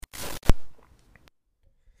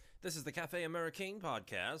This is the Cafe Americain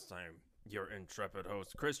podcast. I'm your intrepid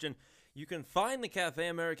host, Christian. You can find the Cafe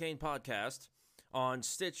Americain podcast on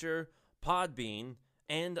Stitcher, Podbean,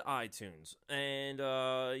 and iTunes. And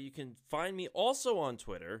you can find me also on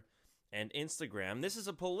Twitter and Instagram. This is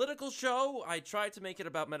a political show. I try to make it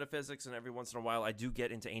about metaphysics, and every once in a while I do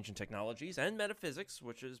get into ancient technologies and metaphysics,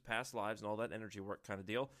 which is past lives and all that energy work kind of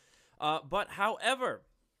deal. However,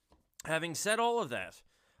 having said all of that,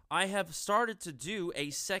 I have started to do a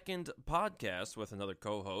second podcast with another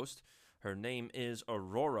co-host. Her name is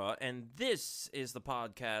Aurora, and this is the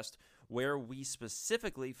podcast where we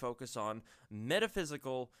specifically focus on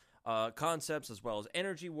metaphysical concepts as well as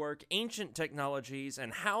energy work, ancient technologies,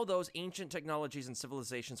 and how those ancient technologies and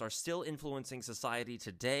civilizations are still influencing society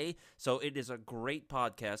today. So it is a great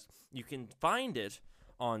podcast. You can find it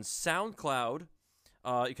on SoundCloud.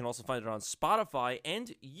 You can also find it on Spotify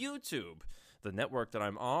and YouTube. The network that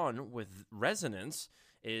I'm on with Resonance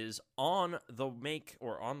is on the Work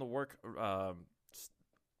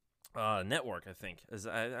network, I think.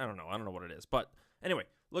 I don't know. I don't know what it is. But anyway,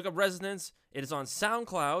 look up Resonance. It is on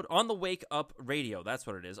SoundCloud, on the Wake Up Radio. That's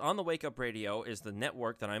what it is. On the Wake Up Radio is the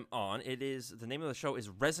network that I'm on. The name of the show is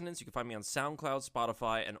Resonance. You can find me on SoundCloud,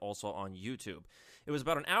 Spotify, and also on YouTube. It was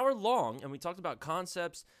about an hour long, and we talked about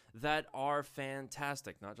concepts that are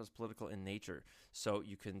fantastic, not just political in nature. So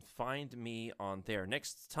you can find me on there.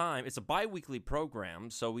 Next time, it's a bi-weekly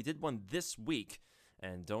program, so we did one this week,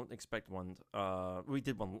 and don't expect one. We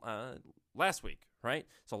did one last week, right?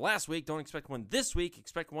 So last week, don't expect one this week.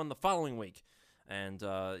 Expect one the following week. And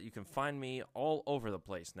you can find me all over the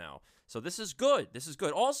place now. So this is good. This is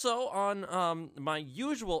good. Also, on my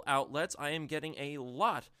usual outlets, I am getting a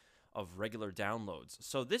lot of regular downloads.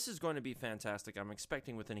 So this is going to be fantastic. I'm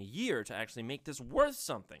expecting within a year to actually make this worth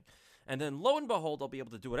something. And then lo and behold, I'll be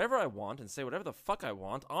able to do whatever I want and say whatever the fuck I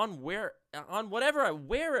want wherever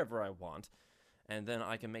I want. And then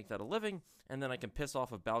I can make that a living, and then I can piss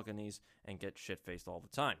off of balconies and get shit-faced all the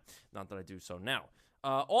time. Not that I do so now.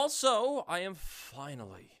 Also, I am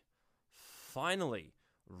finally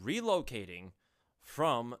relocating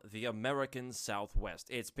from the American Southwest.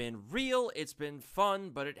 It's been real, it's been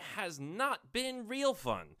fun, but it has not been real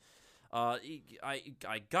fun. I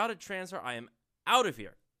got a transfer. I am out of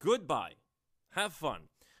here. Goodbye. Have fun.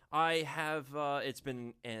 It's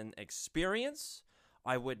been an experience.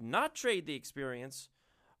 I would not trade the experience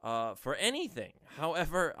for anything.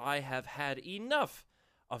 However, I have had enough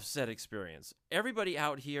of said experience. Everybody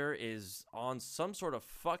out here is on some sort of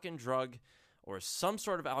fucking drug or some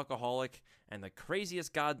sort of alcoholic, and the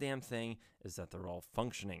craziest goddamn thing is that they're all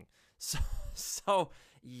functioning. So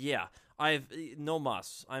yeah, no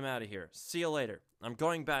mas. I'm out of here. See you later. I'm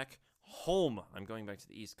going back home. I'm going back to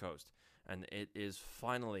the East Coast, and it is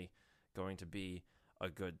finally going to be a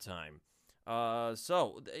good time.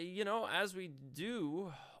 So, as we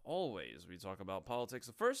do always, we talk about politics.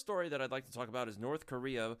 The first story that I'd like to talk about is North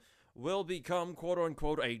Korea will become,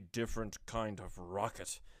 quote-unquote, a different kind of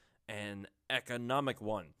rocket, an economic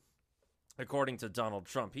one. According to Donald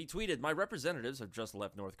Trump, he tweeted, "My representatives have just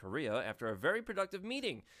left North Korea after a very productive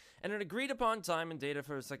meeting and an agreed-upon time and data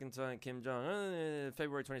for a second time Kim Jong-un,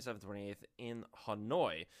 February 27th, 28th in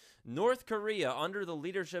Hanoi. North Korea, under the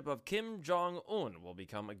leadership of Kim Jong-un, will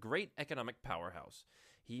become a great economic powerhouse.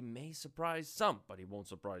 He may surprise some, but he won't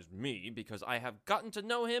surprise me because I have gotten to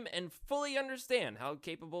know him and fully understand how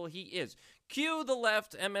capable he is." Cue the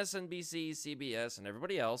left, MSNBC, CBS, and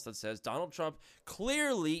everybody else that says Donald Trump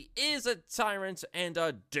clearly is a tyrant and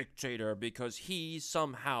a dictator because he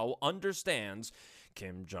somehow understands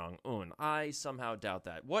Kim Jong-un. I somehow doubt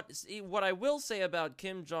that. What I will say about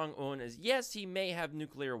Kim Jong-un is, yes, he may have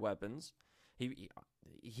nuclear weapons.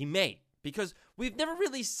 He may. Because we've never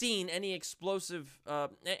really seen any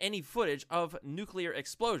any footage of nuclear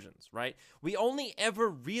explosions, right? We only ever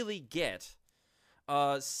really get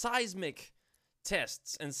seismic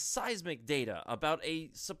tests and seismic data about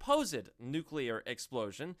a supposed nuclear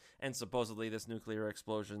explosion, and supposedly these nuclear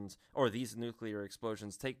explosions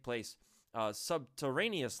take place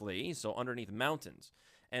subterraneously, so underneath mountains.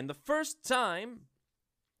 And the first time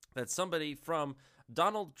that somebody from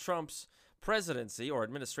Donald Trump's presidency or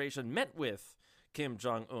administration met with Kim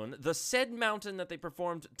Jong-un, the said mountain that they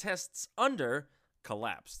performed tests under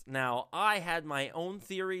collapsed. Now, I had my own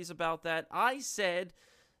theories about that. I said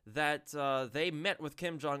that they met with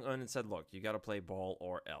Kim Jong-un and said, "Look, you got to play ball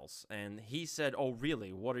or else." And he said, "Oh,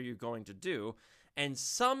 really? What are you going to do?" And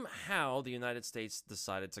somehow the United States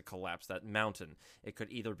decided to collapse that mountain. They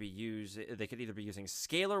could either be using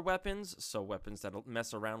scalar weapons, so weapons that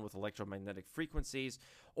mess around with electromagnetic frequencies,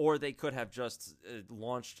 or they could have just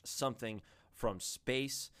launched something from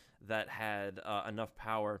space that had enough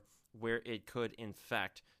power where it could, in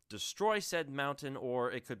fact, destroy said mountain,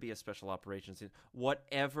 or it could be a special operations team.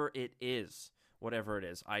 Whatever it is,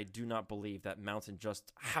 I do not believe that mountain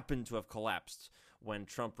just happened to have collapsed when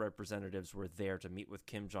Trump representatives were there to meet with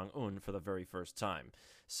Kim Jong-un for the very first time.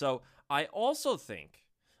 So I also think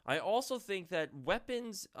that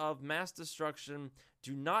weapons of mass destruction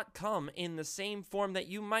do not come in the same form that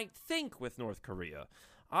you might think with North Korea.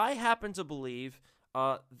 I happen to believe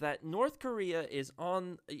that North Korea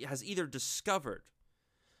has either discovered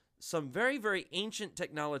some very, very ancient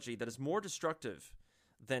technology that is more destructive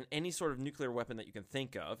than any sort of nuclear weapon that you can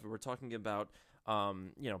think of. We're talking about,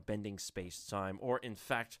 bending space-time, or in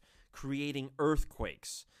fact, creating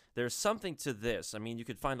earthquakes. There's something to this. I mean, you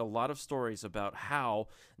could find a lot of stories about how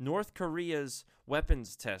North Korea's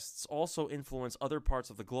weapons tests also influence other parts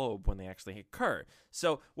of the globe when they actually occur.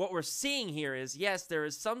 So what we're seeing here is, yes, there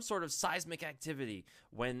is some sort of seismic activity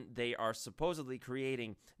when they are supposedly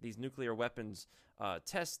creating these nuclear weapons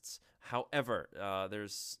tests. However,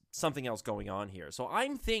 there's something else going on here. So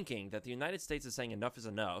I'm thinking that the United States is saying enough is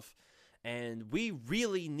enough, and we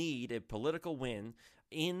really need a political win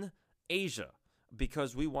in Asia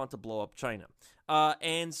because we want to blow up China.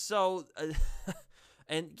 And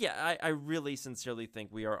I really sincerely think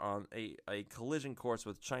we are on a collision course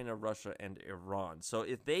with China, Russia, and Iran. So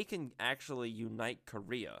if they can actually unite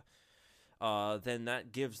Korea, then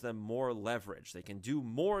that gives them more leverage. They can do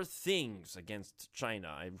more things against China.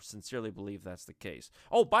 I sincerely believe that's the case.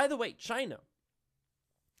 Oh, by the way, China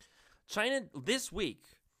this week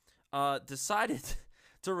decided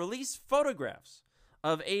to release photographs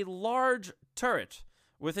of a large turret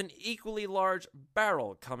with an equally large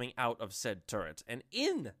barrel coming out of said turret. And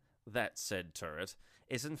in that said turret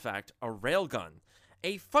is, in fact, a railgun,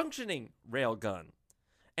 a functioning railgun.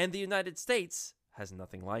 And the United States has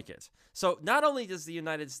nothing like it. So not only does the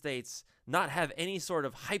United States not have any sort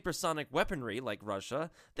of hypersonic weaponry like Russia,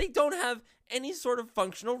 they don't have any sort of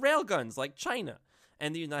functional railguns like China.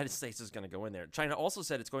 And the United States is going to go in there. China also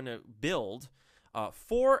said it's going to build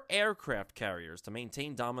 4 aircraft carriers to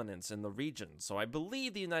maintain dominance in the region. So I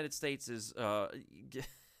believe the United States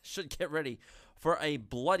should get ready for a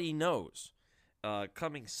bloody nose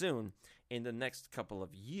coming soon in the next couple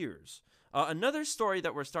of years. Another story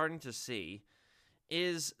that we're starting to see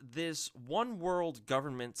is this one world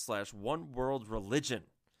government / one world religion.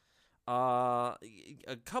 A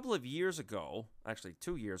couple of years ago, actually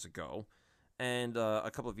 2 years ago, and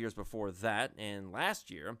a couple of years before that, and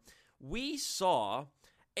last year, we saw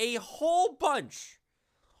a whole bunch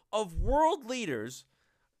of world leaders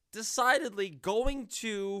decidedly going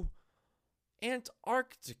to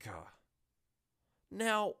Antarctica.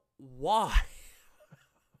 Now, why?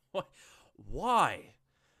 Why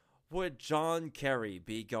would John Kerry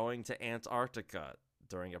be going to Antarctica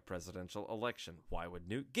during a presidential election? Why would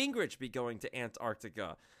Newt Gingrich be going to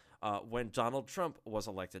Antarctica when Donald Trump was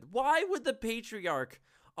elected? Why would the patriarch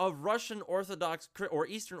of Russian Orthodox or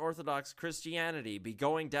Eastern Orthodox Christianity be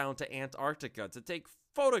going down to Antarctica to take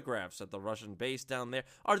photographs at the Russian base down there?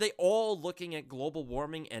 Are they all looking at global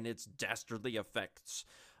warming and its dastardly effects?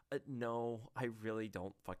 No, I really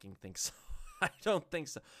don't fucking think so. I don't think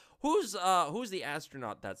so. Who's the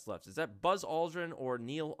astronaut that's left? Is that Buzz Aldrin or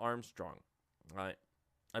Neil Armstrong?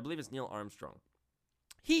 I believe it's Neil Armstrong.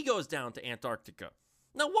 He goes down to Antarctica.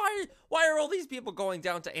 Now, why are all these people going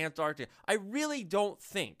down to Antarctica? I really don't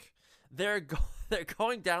think they're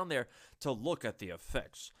going down there to look at the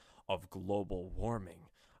effects of global warming.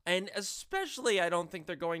 And especially, I don't think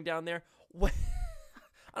they're going down there. I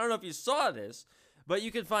don't know if you saw this, but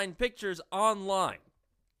you can find pictures online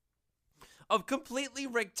of completely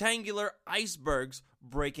rectangular icebergs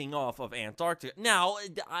breaking off of Antarctica. Now,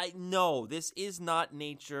 I know this is not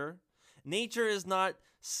nature. Nature is not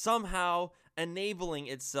somehow enabling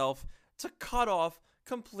itself to cut off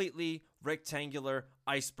completely rectangular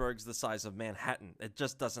icebergs the size of Manhattan. It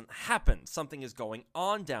just doesn't happen. Something is going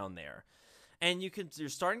on down there. And you're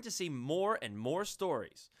starting to see more and more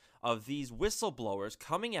stories of these whistleblowers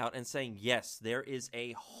coming out and saying, yes, there is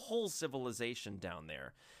a whole civilization down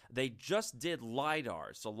there. They just did LiDAR.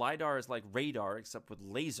 So LiDAR is like radar except with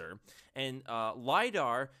laser. And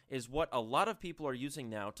LiDAR is what a lot of people are using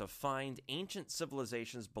now to find ancient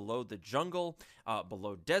civilizations below the jungle,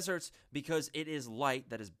 below deserts, because it is light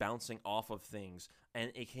that is bouncing off of things.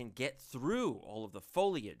 And it can get through all of the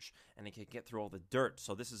foliage, and it can get through all the dirt.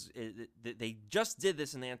 So they just did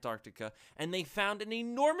this in Antarctica, and they found an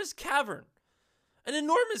enormous cavern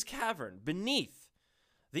beneath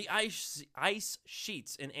the ice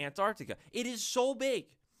sheets in Antarctica. It is so big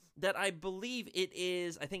that I believe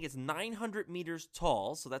I think it's 900 meters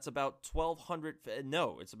tall, so that's about 1,200,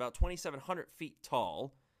 it's about 2,700 feet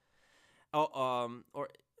tall. Or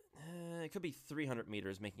it could be 300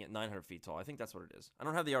 meters, making it 900 feet tall. I think that's what it is. I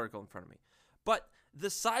don't have the article in front of me. But the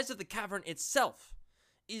size of the cavern itself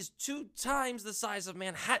is 2 times the size of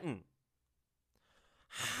Manhattan.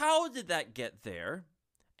 How did that get there?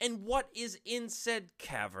 And what is in said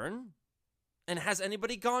cavern? And has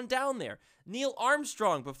anybody gone down there? Neil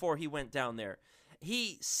Armstrong, before he went down there,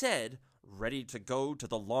 he said, ready to go to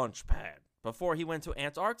the launch pad, before he went to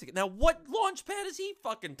Antarctica. Now, what launch pad is he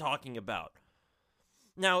fucking talking about?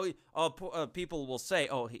 Now, people will say,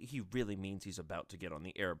 oh, he really means he's about to get on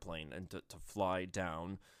the airplane and to fly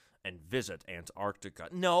down and visit Antarctica.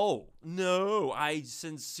 No, I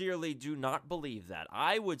sincerely do not believe that.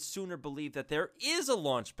 I would sooner believe that there is a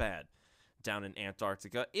launch pad down in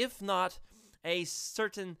Antarctica, if not a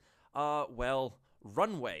certain,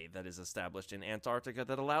 runway that is established in Antarctica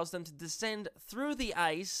that allows them to descend through the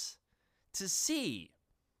ice to see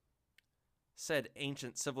said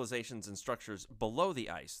ancient civilizations and structures below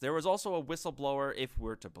the ice. There was also a whistleblower, if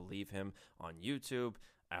we're to believe him, on YouTube.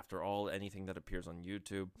 After all, anything that appears on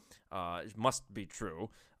YouTube must be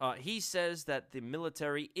true. He says that the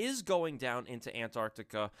military is going down into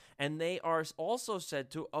Antarctica, and they are also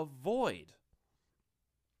said to avoid.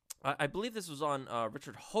 I believe this was on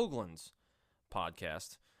Richard Hoagland's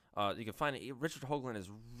podcast. You can find it. Richard Hoagland is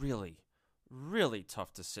really, really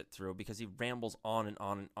tough to sit through because he rambles on and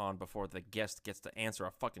on and on before the guest gets to answer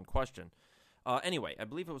a fucking question. Anyway, I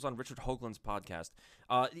believe it was on Richard Hoagland's podcast.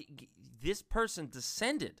 This person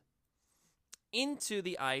descended into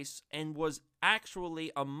the ice and was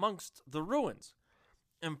actually amongst the ruins.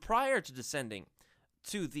 And prior to descending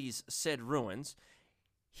to these said ruins,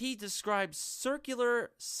 he described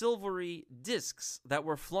circular silvery discs that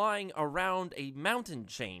were flying around a mountain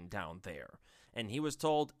chain down there. And he was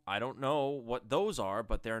told, I don't know what those are,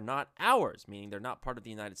 but they're not ours, meaning they're not part of the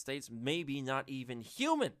United States, maybe not even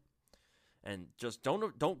human. And just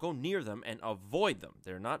don't go near them and avoid them.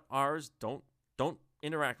 They're not ours. Don't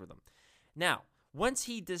interact with them. Now, once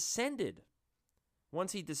he descended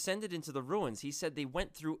into the ruins, he said they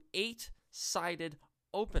went through 8-sided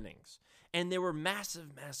openings. And there were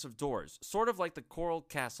massive, massive doors, sort of like the Coral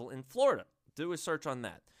Castle in Florida. Do a search on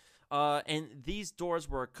that. And these doors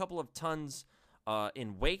were a couple of tons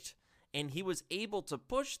in weight, and he was able to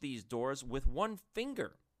push these doors with one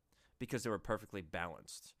finger because they were perfectly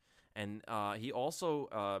balanced. And he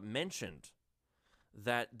also mentioned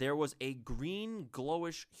that there was a green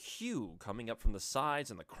glowish hue coming up from the sides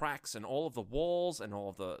and the cracks and all of the walls and all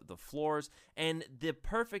of the floors, and the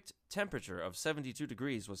perfect temperature of 72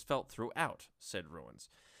 degrees was felt throughout said ruins.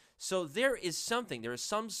 So there is some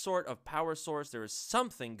sort of power source, there is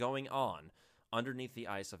something going on underneath the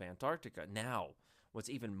ice of Antarctica. Now, what's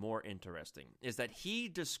even more interesting is that he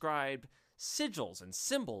described sigils and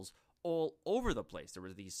symbols all over the place. There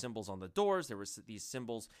were these symbols on the doors, there were these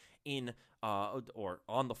symbols in or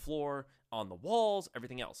on the floor, on the walls,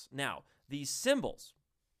 everything else. Now, these symbols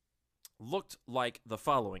looked like the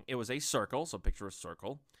following. It was a circle, so picture a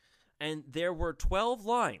circle, and there were 12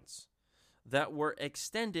 lines that were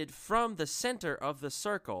extended from the center of the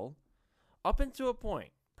circle up into a point,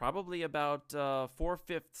 probably about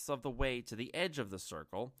 4/5 of the way to the edge of the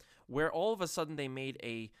circle, where all of a sudden they made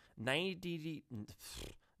a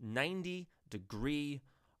 90-degree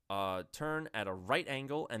turn at a right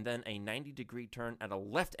angle and then a 90-degree turn at a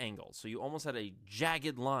left angle. So you almost had a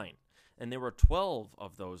jagged line, and there were 12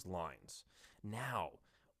 of those lines. Now,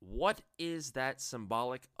 what is that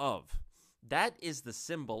symbolic of? That is the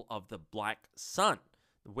symbol of the black sun.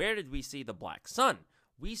 Where did we see the black sun?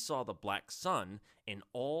 We saw the black sun in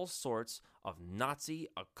all sorts of Nazi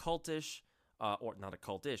occultish, or not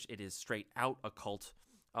occultish, it is straight out occult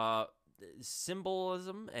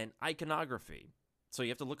symbolism and iconography. So you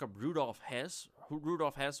have to look up Rudolf Hess.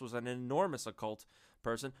 Rudolf Hess was an enormous occult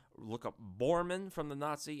person. Look up Bormann from the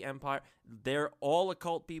Nazi Empire. They're all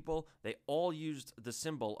occult people. They all used the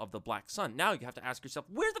symbol of the black sun. Now you have to ask yourself,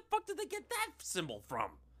 where the fuck did they get that symbol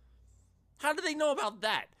from? How did they know about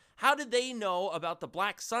that? How did they know about the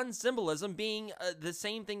black sun symbolism being the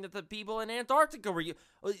same thing that the people in Antarctica were?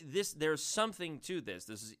 There's something to this.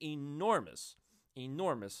 This is enormous.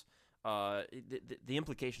 The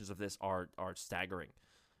implications of this are staggering.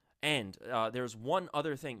 And there's one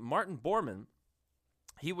other thing. Martin Bormann,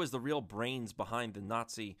 he was the real brains behind the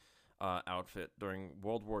Nazi outfit during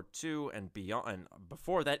World War II and beyond, and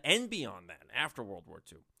before that, and beyond that, after World War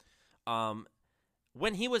II.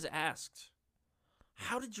 When he was asked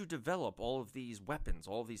how did you develop all of these weapons,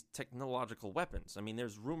 all of these technological weapons? I mean,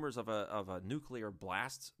 there's rumors of a nuclear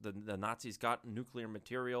blast. The Nazis got nuclear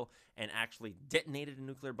material and actually detonated a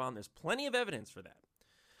nuclear bomb. There's plenty of evidence for that.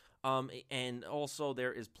 And also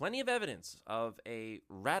there is plenty of evidence of a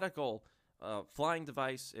radical flying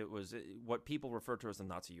device. It was what people refer to as the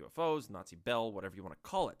Nazi UFOs, Nazi Bell, whatever you want to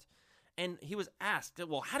call it. And he was asked,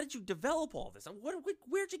 well, how did you develop all this?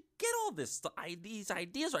 Where'd you get all this? These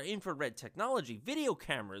ideas are infrared technology, video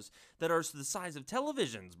cameras that are the size of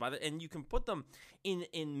televisions, and you can put them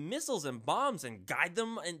in missiles and bombs and guide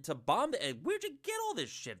them to bomb. Where'd you get all this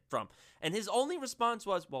shit from? And his only response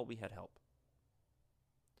was, well, we had help.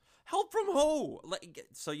 Help from who?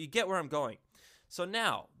 So you get where I'm going. So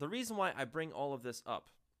now, the reason why I bring all of this up,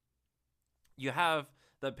 you have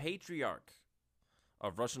the patriarch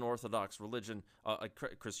of Russian Orthodox religion,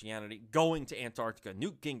 Christianity, going to Antarctica,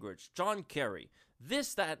 Newt Gingrich, John Kerry,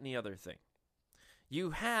 this, that, and the other thing. You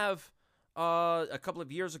have, a couple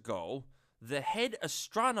of years ago, the head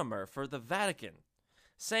astronomer for the Vatican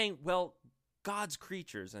saying, well, God's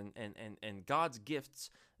creatures and God's gifts,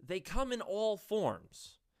 they come in all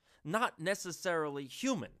forms, not necessarily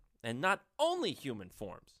human, and not only human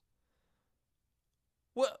forms.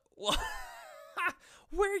 What?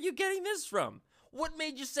 Where are you getting this from? What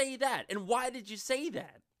made you say that? And why did you say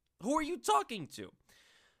that? Who are you talking to?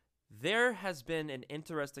 There has been an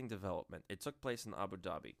interesting development. It took place in Abu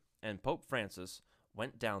Dhabi, and Pope Francis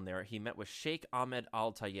went down there. He met with Sheikh Ahmed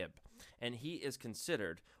Al-Tayeb, and he is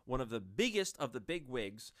considered one of the biggest of the big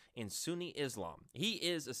wigs in Sunni Islam. He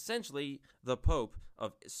is essentially the Pope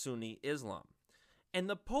of Sunni Islam. And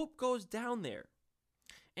the Pope goes down there,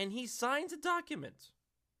 and he signs a document.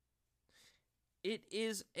 It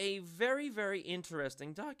is a very, very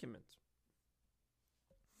interesting document.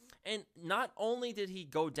 And not only did he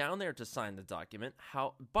go down there to sign the document,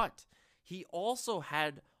 but he also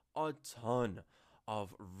had a ton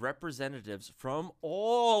of representatives from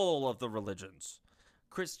all of the religions.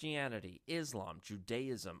 Christianity, Islam,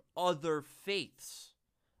 Judaism, other faiths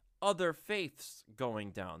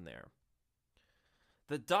going down there.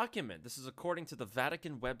 The document, this is according to the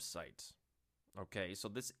Vatican website. Okay, so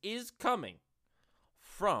this is coming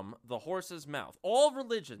from the horse's mouth. All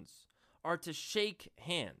religions are to shake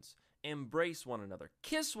hands, embrace one another,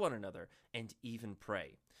 kiss one another, and even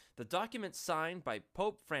pray. The document signed by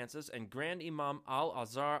Pope Francis and Grand Imam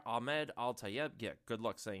Al-Azhar Ahmed Al-Tayeb, yeah, good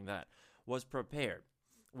luck saying that, was prepared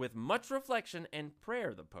with much reflection and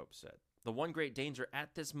prayer, the Pope said. The one great danger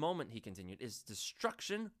at this moment, he continued, is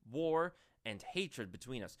destruction, war, and hatred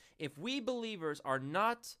between us. If we believers are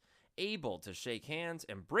not able to shake hands,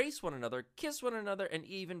 embrace one another, kiss one another, and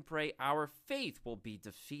even pray, our faith will be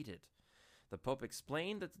defeated. The Pope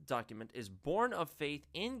explained that the document is born of faith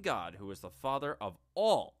in God, who is the Father of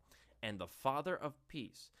all and the Father of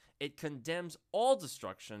peace. It condemns all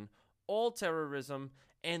destruction, all terrorism,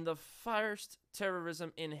 and the first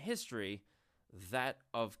terrorism in history, that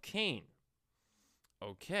of Cain.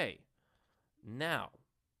 Okay, now,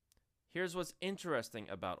 here's what's interesting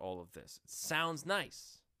about all of this. It sounds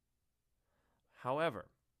nice. However,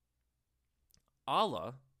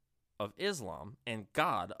 Allah of Islam and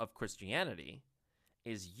God of Christianity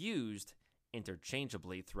is used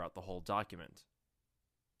interchangeably throughout the whole document.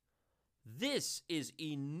 This is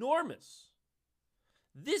enormous.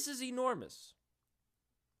 This is enormous.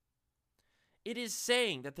 It is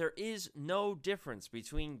saying that there is no difference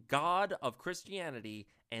between God of Christianity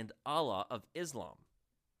and Allah of Islam.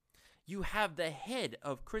 You have the head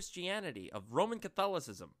of Christianity, of Roman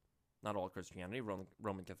Catholicism, not all Christianity,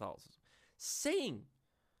 Roman Catholicism, saying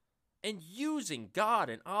and using God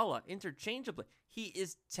and Allah interchangeably. He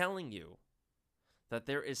is telling you that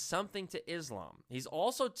there is something to Islam. He's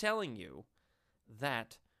also telling you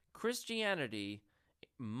that Christianity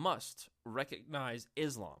must recognize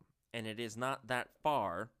Islam, and it is not that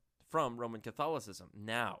far from Roman Catholicism.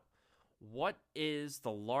 Now, what is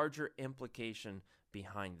the larger implication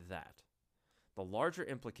behind that? The larger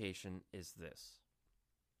implication is this.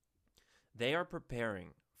 They are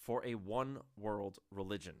preparing for a one-world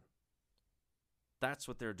religion. That's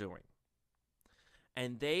what they're doing.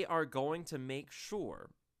 And they are going to make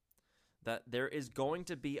sure that there is going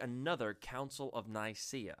to be another Council of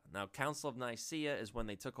Nicaea. Now, Council of Nicaea is when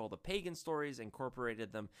they took all the pagan stories,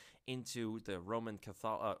 incorporated them into the Roman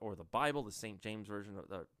Catholic or the Bible, the St. James version,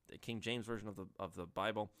 the King James version of the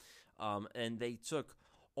Bible, and they took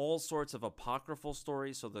all sorts of apocryphal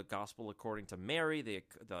stories, so the Gospel according to Mary, the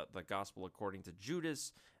Gospel according to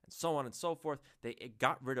Judas, and so on and so forth. They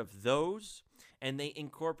got rid of those, and they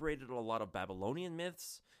incorporated a lot of Babylonian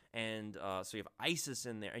myths, and so you have Isis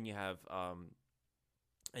in there, and you have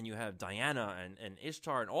and you have Diana and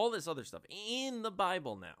Ishtar and all this other stuff in the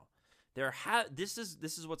Bible now. This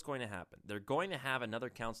is what's going to happen. They're going to have another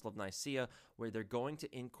Council of Nicaea where they're going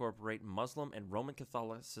to incorporate Muslim and Roman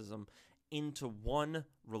Catholicism into one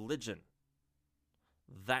religion.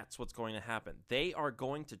 That's what's going to happen. They are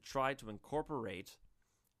going to try to incorporate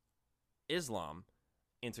Islam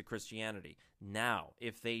into Christianity. Now,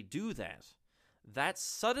 if they do that, that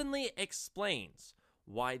suddenly explains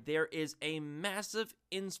why there is a massive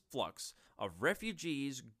influx of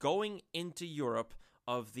refugees going into Europe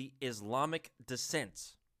of the Islamic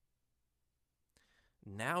descent.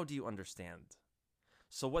 Now do you understand?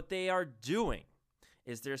 So what they are doing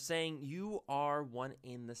is they're saying you are one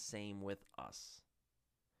in the same with us.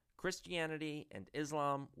 Christianity and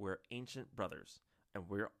Islam, we're ancient brothers, and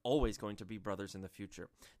we're always going to be brothers in the future.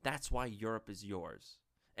 That's why Europe is yours,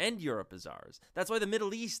 and Europe is ours. That's why the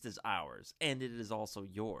Middle East is ours, and it is also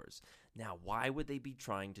yours. Now, why would they be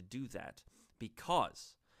trying to do that?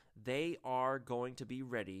 Because they are going to be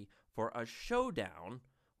ready for a showdown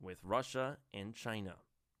with Russia and China.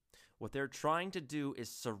 What they're trying to do is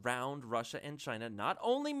surround Russia and China, not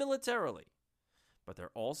only militarily, but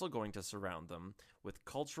they're also going to surround them with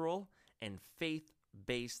cultural and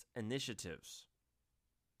faith-based initiatives.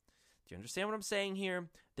 Do you understand what I'm saying here?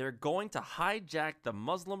 They're going to hijack the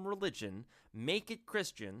Muslim religion, make it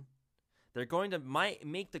Christian. They're going to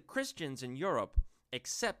make the Christians in Europe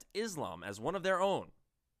accept Islam as one of their own.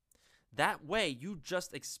 That way, you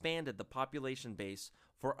just expanded the population base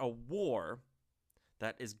for a war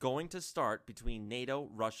that is going to start between NATO,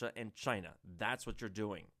 Russia, and China. That's what you're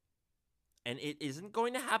doing. And it isn't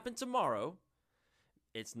going to happen tomorrow.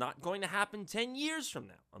 It's not going to happen 10 years from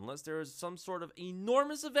now, unless there is some sort of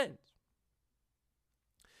enormous event.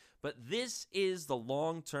 But this is the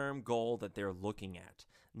long-term goal that they're looking at.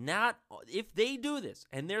 Not if they do this,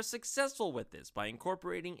 and they're successful with this by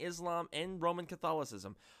incorporating Islam and Roman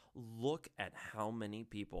Catholicism, look at how many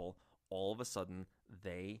people all of a sudden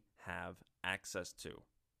they have access to.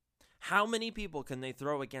 How many people can they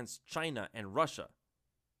throw against China and Russia?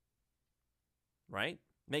 Right?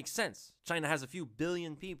 Makes sense. China has a few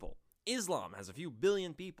billion people. Islam has a few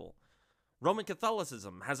billion people. Roman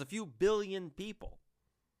Catholicism has a few billion people.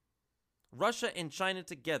 Russia and China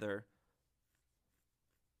together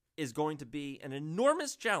is going to be an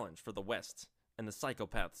enormous challenge for the West and the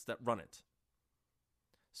psychopaths that run it.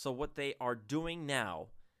 So what they are doing now,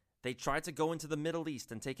 they tried to go into the Middle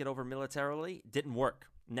East and take it over militarily. Didn't work.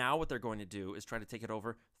 Now what they're going to do is try to take it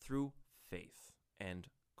over through faith and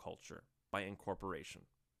culture by incorporation.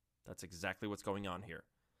 That's exactly what's going on here.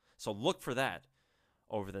 So look for that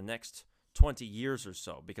over the next 20 years or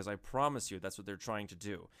so, because I promise you that's what they're trying to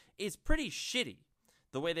do. It's pretty shitty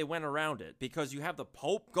the way they went around it, because you have the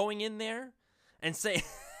Pope going in there and say,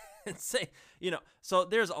 so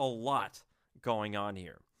there's a lot going on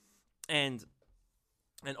here. And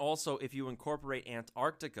also, if you incorporate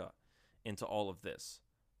Antarctica into all of this,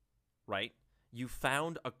 right, you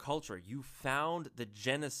found a culture. You found the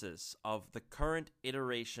genesis of the current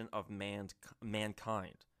iteration of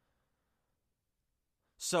mankind.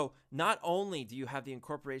 So not only do you have the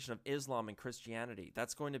incorporation of Islam and Christianity,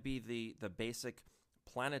 that's going to be the basic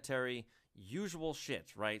planetary usual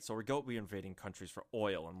shit, right? So we're invading countries for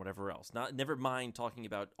oil and whatever else. Never mind talking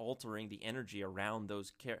about altering the energy around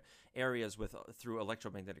those areas through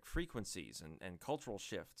electromagnetic frequencies and cultural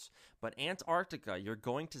shifts. But Antarctica, you're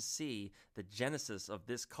going to see the genesis of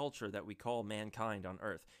this culture that we call mankind on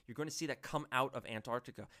Earth. You're going to see that come out of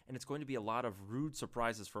Antarctica, and it's going to be a lot of rude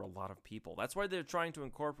surprises for a lot of people. That's why they're trying to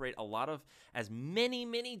incorporate as many,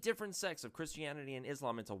 many different sects of Christianity and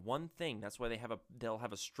Islam into one thing. That's why they'll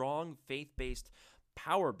have a strong faith-based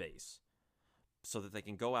power base, so that they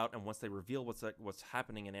can go out, and once they reveal what's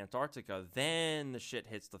happening in Antarctica, then the shit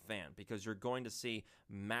hits the fan, because you're going to see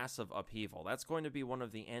massive upheaval. That's going to be one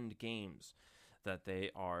of the end games that they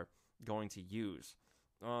are going to use.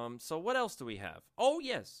 So what else do we have? Oh,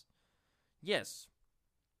 yes.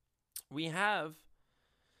 We have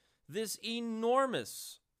this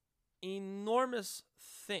enormous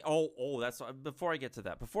thing. That's before I get to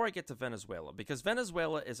that. Before I get to Venezuela, because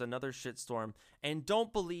Venezuela is another shitstorm, and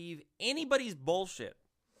don't believe anybody's bullshit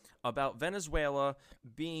about Venezuela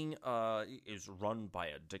being is run by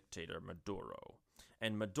a dictator, Maduro,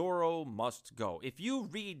 and Maduro must go. If you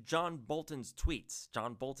read John Bolton's tweets,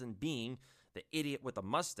 John Bolton being the idiot with the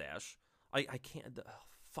mustache, I can't.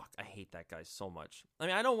 I hate that guy so much. I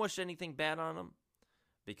mean, I don't wish anything bad on him,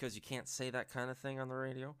 because you can't say that kind of thing on the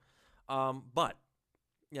radio. But,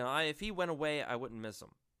 if he went away, I wouldn't miss him.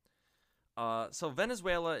 So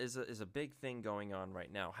Venezuela is a big thing going on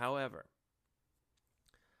right now. However,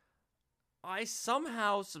 I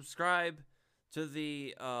somehow subscribe to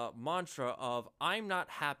the mantra of I'm not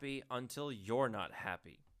happy until you're not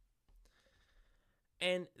happy.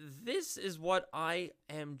 And this is what I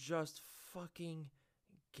am just fucking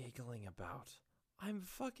giggling about. I'm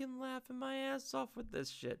fucking laughing my ass off with this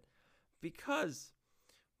shit. Because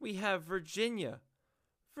we have Virginia.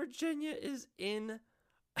 Virginia is in...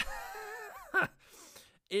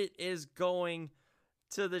 It is going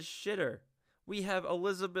to the shitter. We have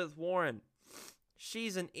Elizabeth Warren.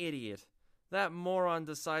 She's an idiot. That moron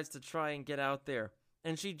decides to try and get out there.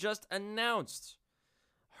 And she just announced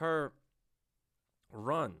her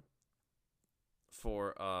run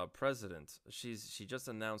for president. She just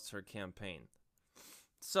announced her campaign.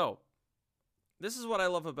 So, this is what I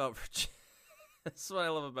love about Virginia. This is what I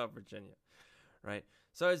love about Virginia, right?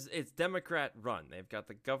 So it's Democrat run. They've got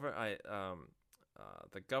the governor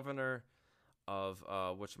of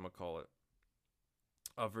whatchamacallit,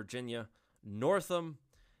 of Virginia, Northam.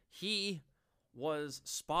 He was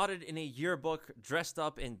spotted in a yearbook dressed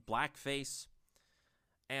up in blackface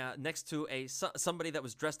next to somebody that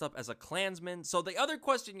was dressed up as a Klansman. So the other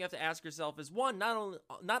question you have to ask yourself is, one,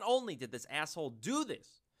 not only did this asshole do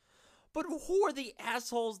this, but who are the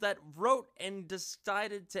assholes that wrote and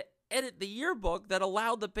decided to edit the yearbook that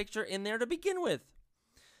allowed the picture in there to begin with?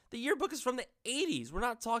 The yearbook is from the 80s. We're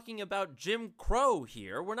not talking about Jim Crow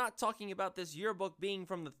here. We're not talking about this yearbook being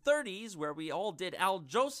from the 30s, where we all did Al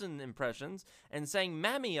Jolson impressions and sang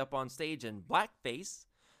Mammy up on stage in blackface.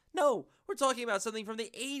 No, we're talking about something from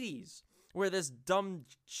the 80s, where this dumb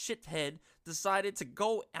shithead decided to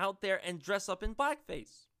go out there and dress up in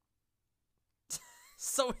blackface.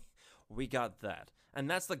 So we got that. And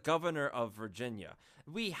that's the governor of Virginia.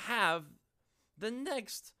 We have the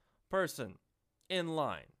next person in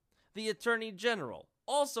line. The Attorney General,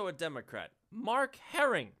 also a Democrat, Mark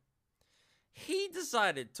Herring. He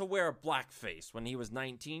decided to wear blackface when he was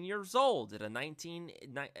 19 years old at a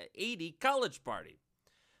 1980 college party.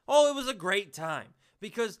 Oh, it was a great time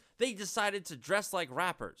because they decided to dress like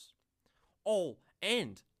rappers. Oh,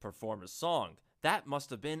 and perform a song. That must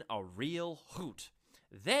have been a real hoot.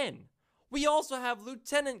 Then, we also have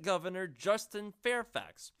Lieutenant Governor Justin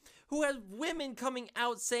Fairfax, who has women coming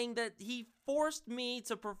out saying that he forced me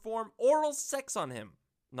to perform oral sex on him.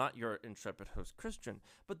 Not your intrepid host Christian,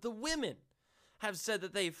 but the women have said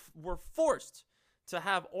that they were forced to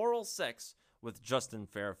have oral sex with Justin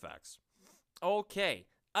Fairfax. Okay,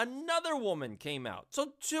 another woman came out.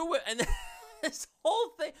 So two, and this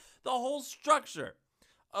whole thing, the whole structure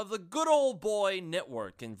of the good old boy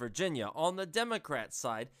network in Virginia on the Democrat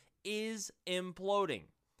side is imploding.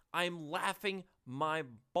 I'm laughing my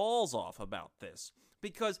balls off about this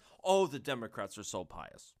because, the Democrats are so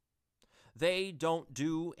pious. They don't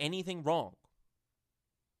do anything wrong.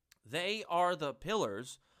 They are the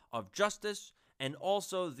pillars of justice and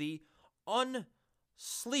also the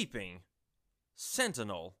unsleeping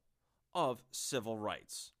sentinel of civil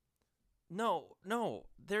rights. No,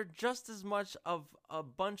 they're just as much of a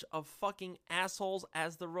bunch of fucking assholes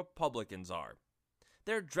as the Republicans are.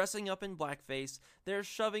 They're dressing up in blackface. They're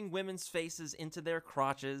shoving women's faces into their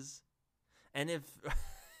crotches. And if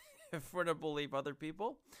we're to believe other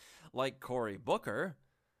people, like Cory Booker,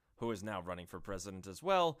 who is now running for president as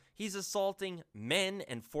well, he's assaulting men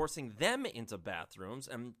and forcing them into bathrooms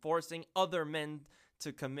and forcing other men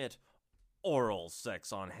to commit oral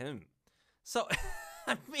sex on him. So,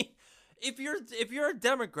 I mean, if you're a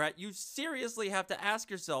Democrat, you seriously have to ask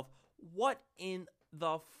yourself, what in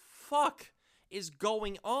the fuck is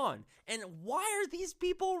going on? And why are these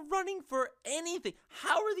people running for anything?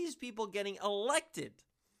 How are these people getting elected?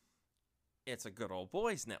 It's a good old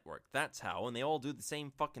boys network. That's how. And they all do the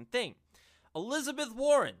same fucking thing. Elizabeth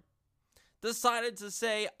Warren decided to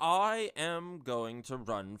say, I am going to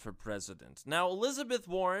run for president. Now, Elizabeth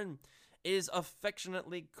Warren is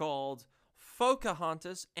affectionately called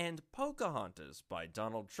Pocahontas and Pocahontas by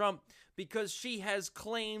Donald Trump because she has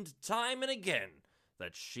claimed time and again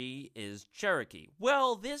that she is Cherokee.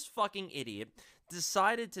 Well, this fucking idiot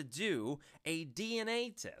decided to do a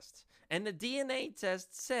DNA test. And the DNA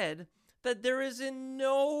test said that there is in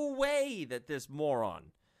no way that this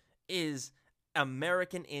moron is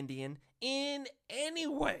American Indian in any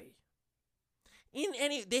way.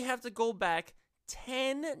 They have to go back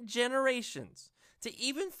 10 generations to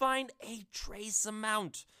even find a trace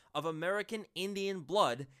amount of American Indian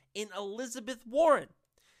blood in Elizabeth Warren.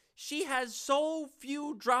 She has so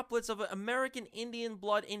few droplets of American Indian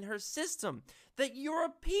blood in her system that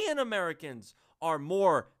European Americans are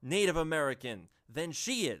more Native American than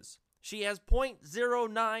she is. She has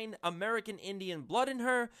 0.09 American Indian blood in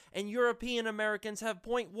her, and European Americans have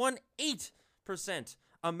 0.18%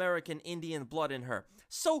 American Indian blood in her.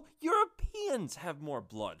 So Europeans have more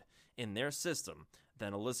blood in their system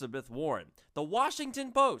than Elizabeth Warren. The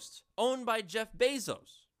Washington Post, owned by Jeff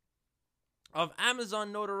Bezos of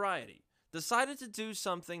Amazon notoriety, decided to do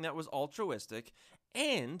something that was altruistic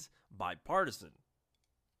and bipartisan.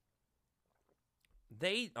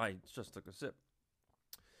 I just took a sip.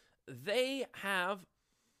 They have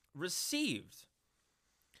received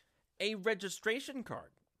a registration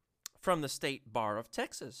card from the State Bar of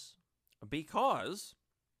Texas because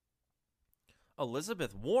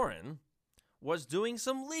Elizabeth Warren was doing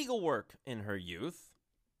some legal work in her youth.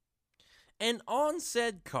 And on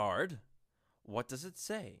said card, what does it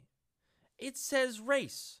say? It says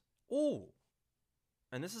race. Ooh.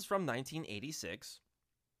 And this is from 1986.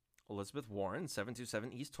 Elizabeth Warren,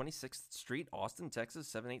 727 East 26th Street, Austin, Texas,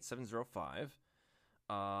 78705.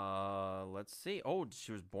 Let's see. Oh,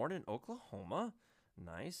 she was born in Oklahoma.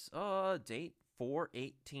 Nice. Date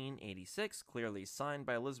 4/18/86. Clearly signed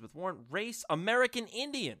by Elizabeth Warren. Race, American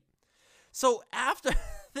Indian. So after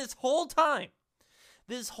this whole time,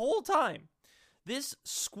 this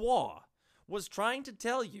squaw was trying to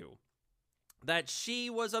tell you that she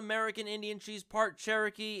was American Indian, she's part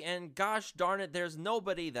Cherokee, and gosh darn it, there's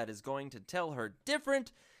nobody that is going to tell her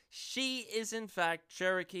different. She is in fact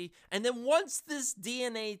Cherokee. And then once this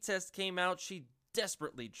DNA test came out, she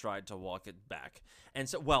desperately tried to walk it back. And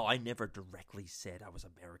so, well, I never directly said I was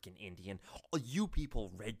American Indian. You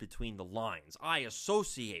people read between the lines. I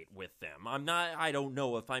associate with them. I don't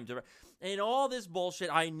know if I'm direct. And all this bullshit,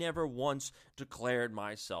 I never once declared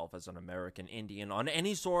myself as an American Indian on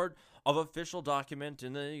any sort of official document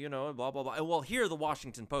in the, blah, blah, blah. And well, here the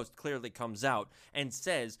Washington Post clearly comes out and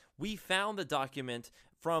says, we found the document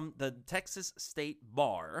from the Texas State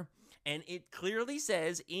Bar, and it clearly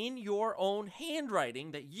says in your own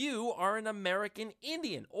handwriting that you are an American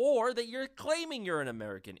Indian, or that you're claiming you're an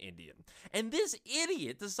American Indian. And this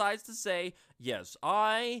idiot decides to say, yes,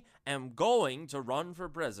 I am going to run for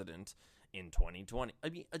president in 2020. I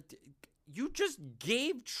mean, you just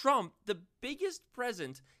gave Trump the biggest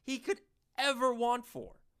present he could ever want.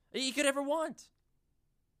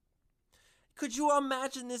 Could you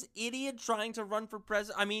imagine this idiot trying to run for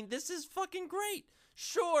president? I mean, this is fucking great.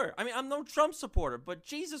 Sure. I mean, I'm no Trump supporter, but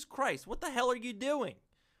Jesus Christ, what the hell are you doing?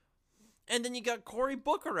 And then you got Cory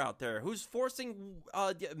Booker out there who's forcing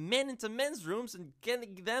men into men's rooms and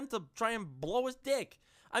getting them to try and blow his dick.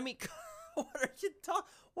 I mean, what are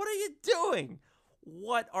you doing?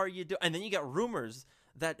 What are you doing? And then you got rumors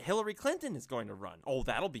that Hillary Clinton is going to run. Oh,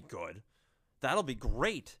 that'll be good. That'll be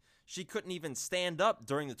great. She couldn't even stand up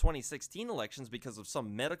during the 2016 elections because of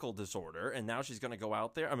some medical disorder, and now she's going to go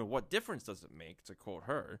out there. I mean, what difference does it make, to quote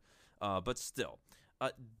her? But still.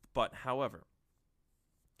 But however,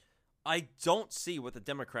 I don't see what the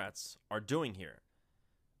Democrats are doing here.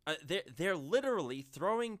 They're literally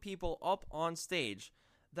throwing people up on stage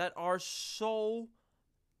that are so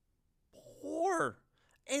poor,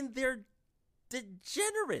 and they're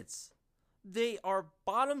degenerates. They are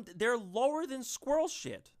they're lower than squirrel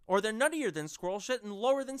shit, or they're nuttier than squirrel shit and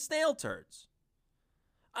lower than snail turds.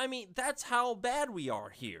 I mean, that's how bad we are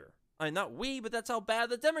here. I mean, not we, but that's how bad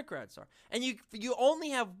the Democrats are. And you only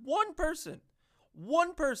have one person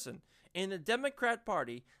in the Democrat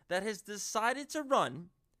Party that has decided to run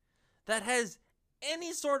that has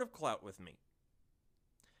any sort of clout with me.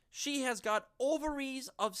 She has got ovaries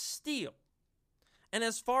of steel. And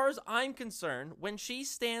as far as I'm concerned, when she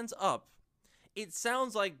stands up, it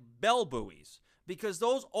sounds like bell buoys, because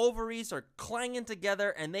those ovaries are clanging together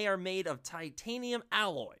and they are made of titanium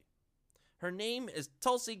alloy. Her name is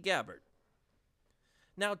Tulsi Gabbard.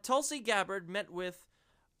 Now, Tulsi Gabbard met with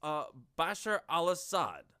Bashar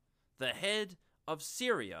al-Assad, the head of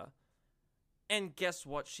Syria, and guess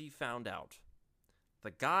what she found out?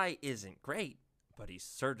 The guy isn't great, but he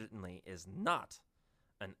certainly is not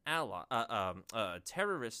an ally, a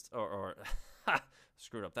terrorist, or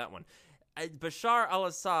screwed up that one. Bashar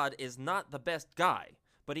al-Assad is not the best guy,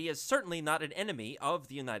 but he is certainly not an enemy of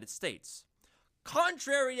the United States.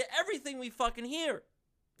 Contrary to everything we fucking hear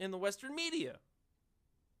in the Western media.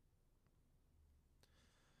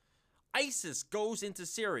 ISIS goes into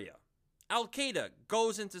Syria. Al-Qaeda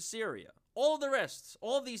goes into Syria. All the rest,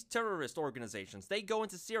 all these terrorist organizations, they go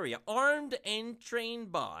into Syria armed and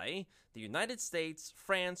trained by the United States,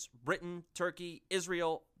 France, Britain, Turkey,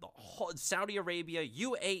 Israel, Saudi Arabia,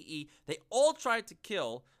 UAE. They all tried to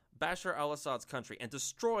kill Bashar al-Assad's country and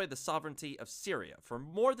destroy the sovereignty of Syria for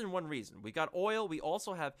more than one reason. We got oil. We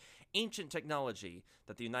also have ancient technology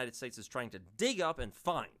that the United States is trying to dig up and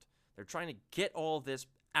find. They're trying to get all this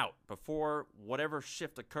out before whatever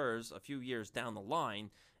shift occurs a few years down the line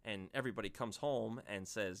and everybody comes home and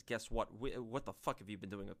says, guess what? What the fuck have you been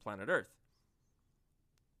doing with planet Earth?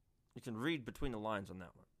 You can read between the lines on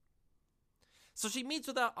that one. So she meets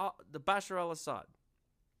with the Bashar al-Assad.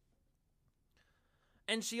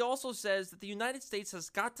 And she also says that the United States has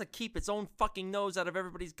got to keep its own fucking nose out of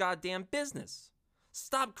everybody's goddamn business.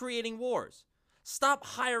 Stop creating wars. Stop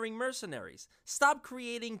hiring mercenaries. Stop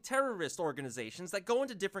creating terrorist organizations that go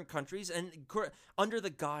into different countries and under the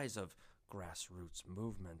guise of grassroots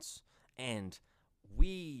movements. And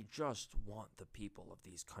we just want the people of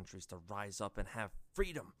these countries to rise up and have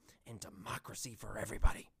freedom and democracy for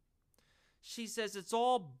everybody. She says it's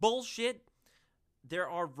all bullshit. There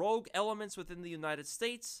are rogue elements within the United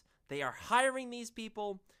States. They are hiring these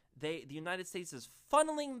people. The United States is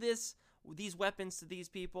funneling these weapons to these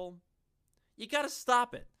people. You got to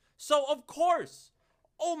stop it. So, of course,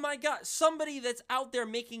 oh my God, somebody that's out there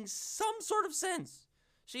making some sort of sense.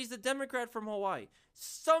 She's the Democrat from Hawaii.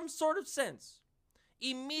 Some sort of sense.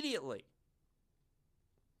 Immediately,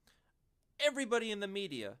 everybody in the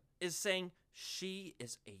media is saying she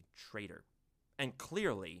is a traitor. And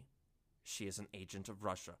clearly, she is an agent of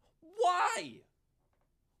Russia. Why?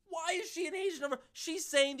 Why is she an agent of Russia? She's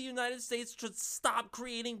saying the United States should stop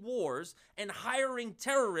creating wars and hiring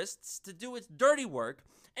terrorists to do its dirty work.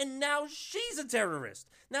 And now she's a terrorist.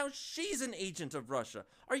 Now she's an agent of Russia.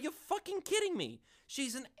 Are you fucking kidding me?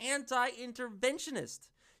 She's an anti-interventionist.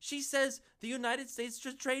 She says the United States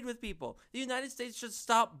should trade with people. The United States should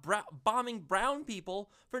stop bombing brown people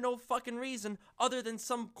for no fucking reason other than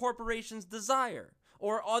some corporation's desire.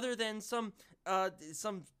 Or other than some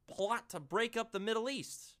plot to break up the Middle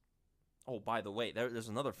East. Oh, by the way, there's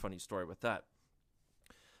another funny story with that.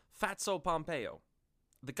 Fatso Pompeo.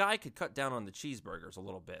 The guy could cut down on the cheeseburgers a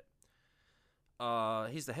little bit.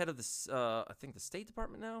 He's the head of I think the State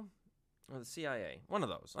Department now? Or the CIA. One of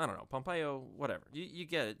those. I don't know. Pompeo, whatever. You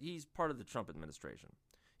get it. He's part of the Trump administration.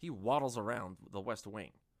 He waddles around the West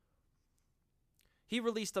Wing. He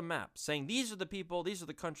released a map saying these are the people, these are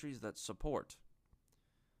the countries that support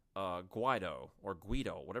Guaido, or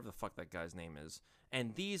Guido, whatever the fuck that guy's name is.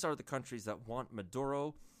 And these are the countries that want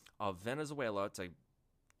Maduro of Venezuela to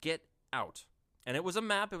get out. And it was a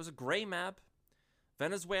map. It was a gray map.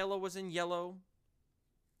 Venezuela was in yellow.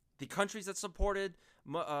 The countries that supported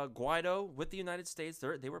Guaido with the United States,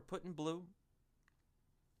 they were put in blue.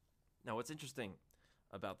 Now, what's interesting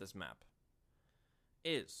about this map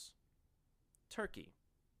is Turkey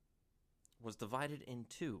was divided in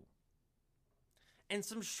two. And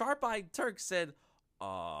some sharp-eyed Turks said,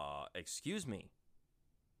 excuse me,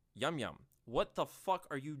 Yum Yum, what the fuck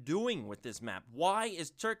are you doing with this map? Why is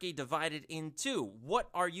Turkey divided in two? What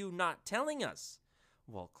are you not telling us?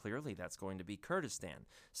 Well, clearly that's going to be Kurdistan.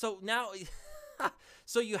 So now,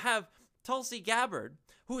 so you have Tulsi Gabbard,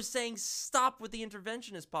 who is saying stop with the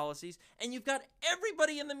interventionist policies, and you've got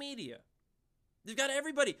everybody in the media. You've got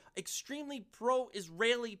everybody, extremely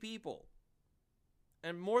pro-Israeli people,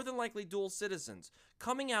 and more than likely dual citizens,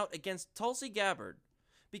 coming out against Tulsi Gabbard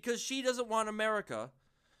because she doesn't want America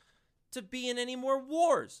to be in any more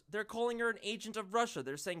wars. They're calling her an agent of Russia.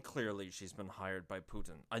 They're saying clearly she's been hired by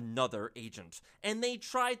Putin, another agent. And they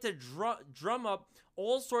tried to drum up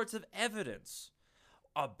all sorts of evidence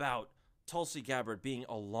about Tulsi Gabbard being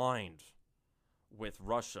aligned with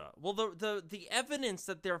Russia. Well, the evidence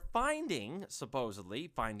that they're finding, supposedly,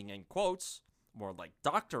 finding in quotes, more like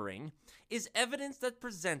doctoring, is evidence that's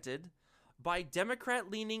presented by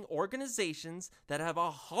Democrat-leaning organizations that have a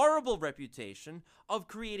horrible reputation of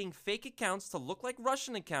creating fake accounts to look like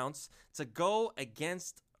Russian accounts to go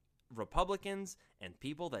against Republicans and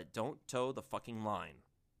people that don't toe the fucking line.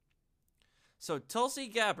 So Tulsi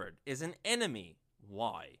Gabbard is an enemy.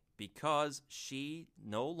 Why? Because she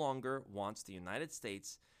no longer wants the United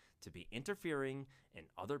States to be interfering in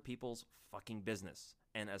other people's fucking business.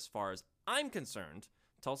 And as far as I'm concerned,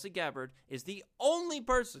 Tulsi Gabbard is the only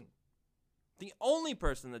person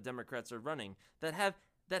the Democrats are running that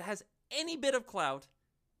has any bit of clout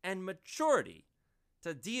and maturity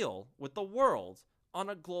to deal with the world on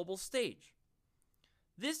a global stage.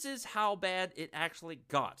 This is how bad it actually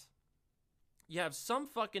got. You have some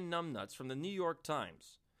fucking numbnuts from the New York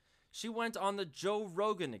Times. She went on the Joe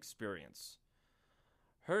Rogan Experience.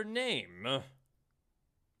 Her name...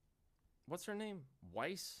 what's her name?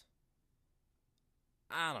 Weiss?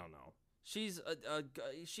 I don't know.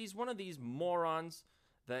 She's one of these morons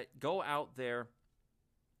that go out there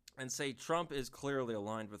and say Trump is clearly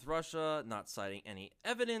aligned with Russia, not citing any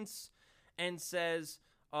evidence, and says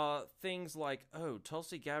things like, oh,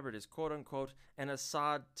 Tulsi Gabbard is quote-unquote an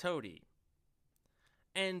Assad toady.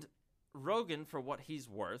 And Rogan, for what he's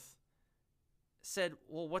worth, said,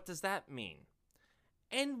 well, what does that mean?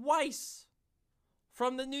 and Weiss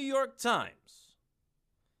from the New York Times,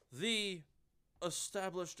 the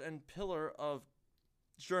established and pillar of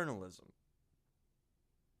journalism,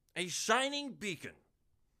 a shining beacon,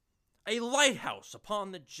 a lighthouse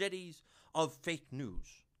upon the jetties of fake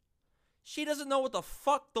news. She doesn't know what the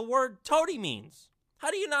fuck the word toady means.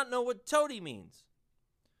 How do you not know what toady means?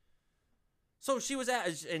 So she was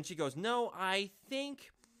and she goes, no, I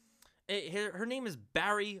think her name is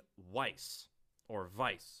Bari Weiss, or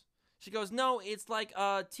Vice. She goes, no, it's like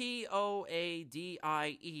Toadie.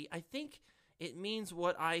 I think it means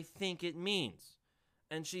what I think it means.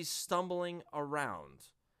 And she's stumbling around.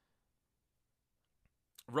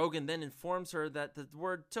 Rogan then informs her that the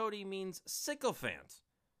word toady means sycophant.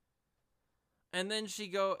 And then he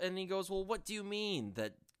goes, well, what do you mean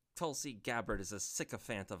that Tulsi Gabbard is a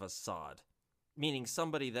sycophant of Assad? Meaning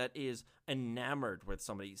somebody that is enamored with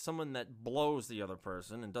somebody, someone that blows the other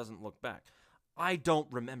person and doesn't look back. I don't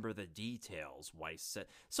remember the details, Weiss said.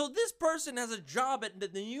 So this person has a job at the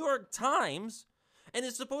New York Times and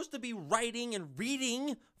is supposed to be writing and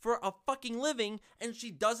reading for a fucking living, and she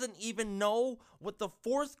doesn't even know what the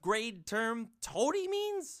 4th grade term toady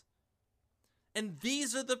means? And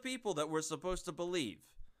these are the people that we're supposed to believe.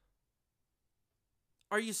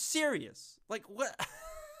 Are you serious? Like, what?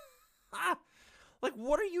 Like,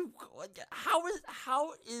 what are you,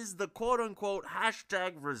 how is the quote-unquote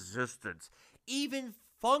hashtag resistance even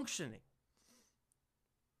functioning?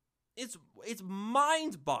 It's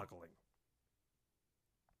mind-boggling.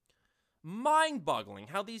 Mind-boggling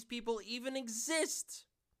how these people even exist.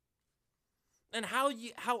 And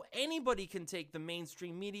how anybody can take the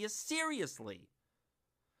mainstream media seriously.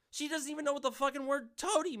 She doesn't even know what the fucking word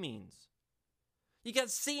toady means. You got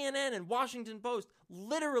CNN and Washington Post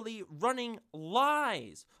literally running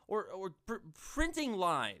lies or printing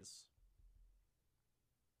lies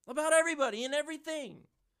about everybody and everything.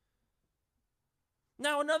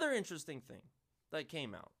 Now, another interesting thing that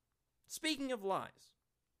came out. Speaking of lies.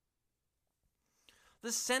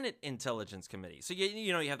 The Senate Intelligence Committee. So,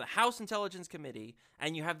 you have the House Intelligence Committee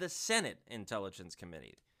and you have the Senate Intelligence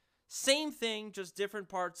Committee. Same thing, just different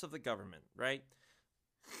parts of the government, right?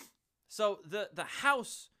 So the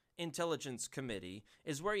House Intelligence Committee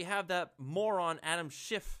is where you have that moron Adam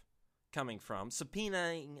Schiff coming from,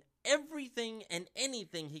 subpoenaing everything and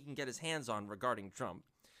anything he can get his hands on regarding Trump.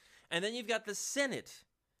 And then you've got the Senate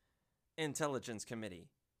Intelligence Committee.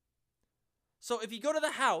 So if you go to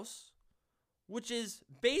the House, which is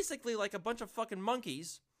basically like a bunch of fucking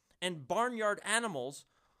monkeys and barnyard animals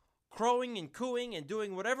crowing and cooing and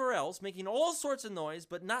doing whatever else, making all sorts of noise,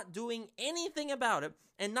 but not doing anything about it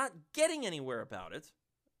and not getting anywhere about it.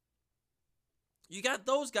 You got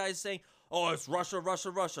those guys saying, oh, it's Russia, Russia,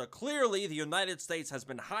 Russia. Clearly, the United States has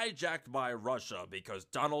been hijacked by Russia because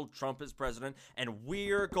Donald Trump is president, and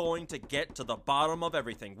we're going to get to the bottom of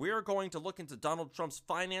everything. We're going to look into Donald Trump's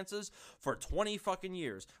finances for 20 fucking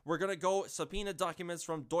years. We're going to go subpoena documents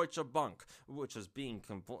from Deutsche Bank, which is being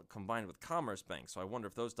combined with Commerce Bank, so I wonder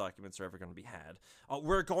if those documents are ever going to be had.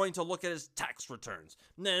 We're going to look at his tax returns.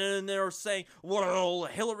 And they're saying, well,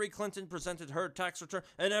 Hillary Clinton presented her tax return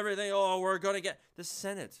and everything. Oh, we're going to get... The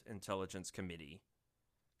Senate Intelligence Committee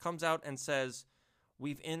comes out and says,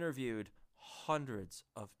 we've interviewed hundreds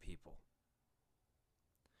of people.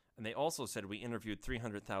 And they also said we interviewed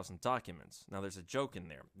 300,000 documents. Now, there's a joke in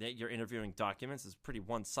there. You're interviewing documents is pretty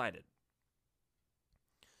one-sided.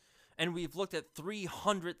 And we've looked at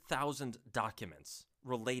 300,000 documents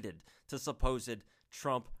related to supposed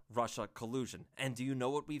Trump-Russia collusion. And do you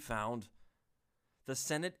know what we found? The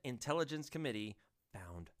Senate Intelligence Committee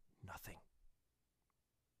found nothing.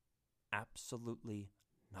 Absolutely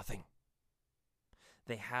nothing.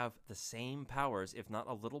 They have the same powers, if not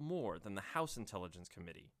a little more, than the House Intelligence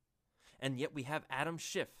Committee. And yet we have Adam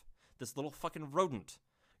Schiff, this little fucking rodent,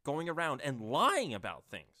 going around and lying about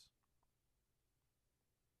things.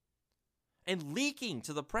 And leaking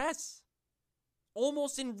to the press.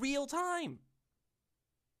 Almost in real time.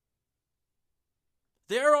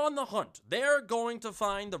 They're on the hunt. They're going to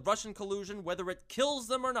find the Russian collusion, whether it kills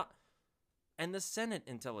them or not. And the Senate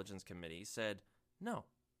Intelligence Committee said, no,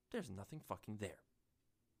 there's nothing fucking there.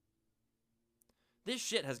 This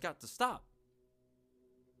shit has got to stop.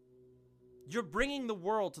 You're bringing the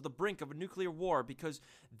world to the brink of a nuclear war because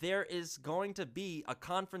there is going to be a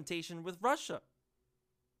confrontation with Russia.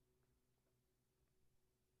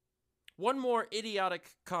 One more idiotic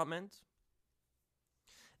comment.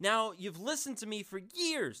 Now, you've listened to me for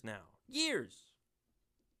years now. Years.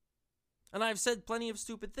 And I've said plenty of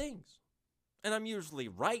stupid things. And I'm usually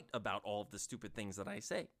right about all of the stupid things that I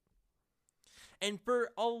say. And for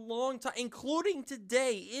a long time, including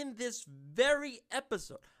today in this very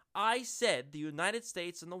episode, I said the United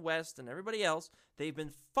States and the West and everybody else, they've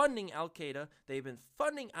been funding Al-Qaeda, they've been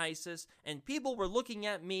funding ISIS, and people were looking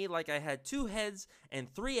at me like I had 2 heads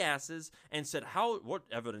and 3 asses and said, what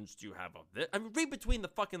evidence do you have of this? I mean, read between the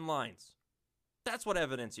fucking lines. That's what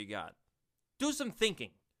evidence you got. Do some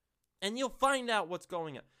thinking, and you'll find out what's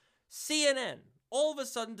going on. CNN all of a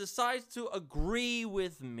sudden decides to agree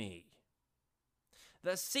with me.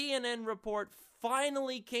 The CNN report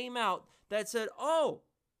finally came out that said, oh,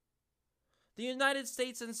 the United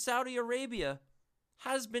States and Saudi Arabia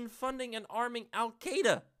has been funding and arming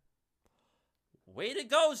Al-Qaeda. Way to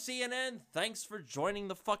go, CNN. Thanks for joining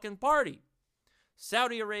the fucking party.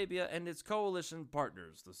 Saudi Arabia and its coalition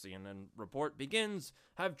partners, the CNN report begins,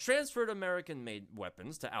 have transferred American-made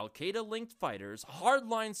weapons to Al-Qaeda-linked fighters,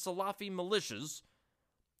 hardline Salafi militias.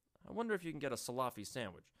 I wonder if you can get a Salafi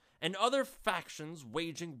sandwich. And other factions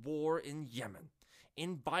waging war in Yemen,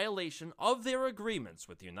 in violation of their agreements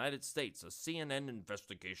with the United States, a CNN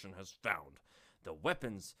investigation has found. The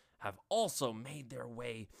weapons have also made their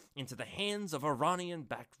way into the hands of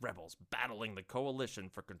Iranian-backed rebels battling the coalition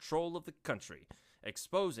for control of the country,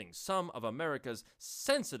 exposing some of America's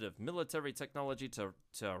sensitive military technology to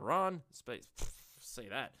Iran, say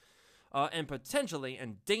that, and potentially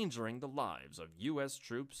endangering the lives of U.S.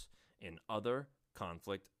 troops in other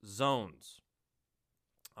conflict zones.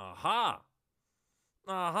 Aha!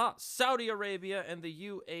 Saudi Arabia and the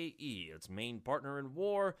UAE, its main partner in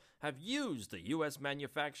war, have used the U.S.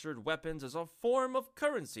 manufactured weapons as a form of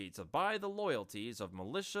currency to buy the loyalties of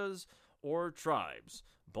militias or tribes,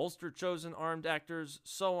 bolster chosen armed actors,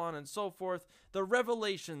 so on and so forth. The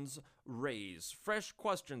revelations raise fresh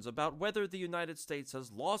questions about whether the United States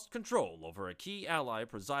has lost control over a key ally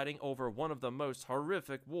presiding over one of the most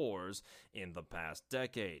horrific wars in the past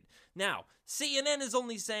decade. Now, CNN is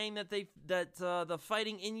only saying that the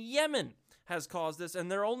fighting in Yemen has caused this,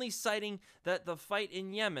 and they're only citing that the fight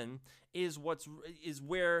in Yemen is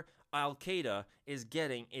where Al-Qaeda is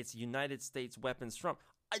getting its United States weapons from.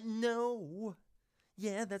 No.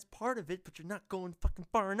 Yeah, that's part of it, but you're not going fucking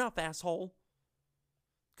far enough, asshole.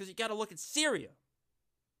 Because you got to look at Syria.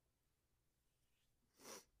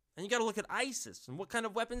 And you got to look at ISIS and what kind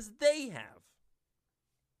of weapons they have.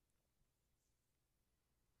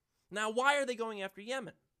 Now, why are they going after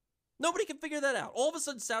Yemen? Nobody can figure that out. All of a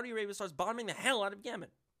sudden, Saudi Arabia starts bombing the hell out of Yemen.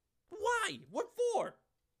 Why? What for?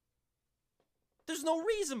 There's no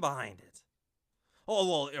reason behind it. Oh,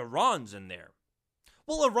 well, Iran's in there.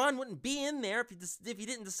 Well, Iran wouldn't be in there if he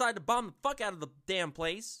didn't decide to bomb the fuck out of the damn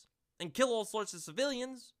place and kill all sorts of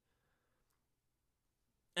civilians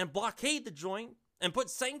and blockade the joint and put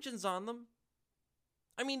sanctions on them.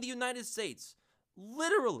 I mean, the United States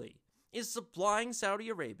literally is supplying Saudi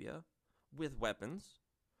Arabia with weapons,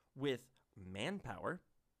 with manpower,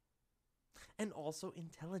 and also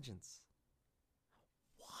intelligence.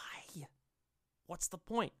 Why? What's the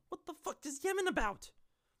point? What the fuck is Yemen about?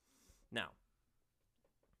 Now,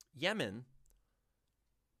 Yemen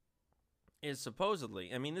is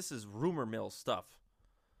supposedly, I mean, this is rumor mill stuff,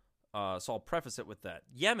 so I'll preface it with that.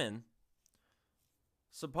 Yemen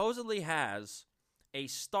supposedly has a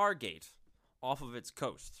Stargate off of its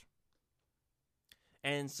coast.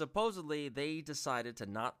 And supposedly they decided to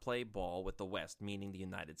not play ball with the West, meaning the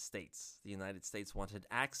United States. The United States wanted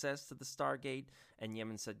access to the Stargate, and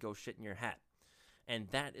Yemen said, go shit in your hat. And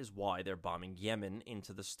that is why they're bombing Yemen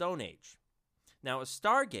into the Stone Age. Now, a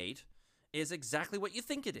Stargate is exactly what you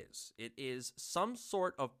think it is. It is some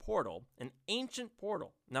sort of portal, an ancient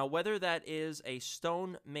portal. Now, whether that is a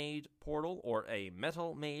stone-made portal or a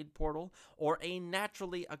metal-made portal or a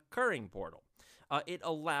naturally occurring portal, it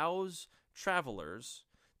allows travelers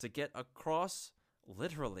to get across,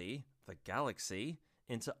 literally, the galaxy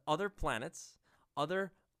into other planets,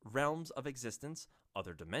 other realms of existence,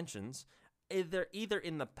 other dimensions, either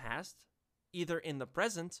in the past, either in the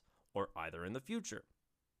present, or either in the future.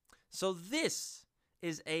 So this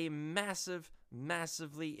is a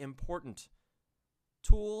massively important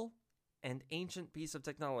tool and ancient piece of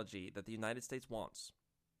technology that the United States wants.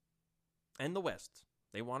 And the West.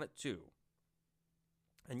 They want it too.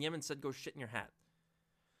 And Yemen said, go shit in your hat.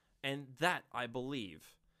 And that, I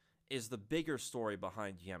believe, is the bigger story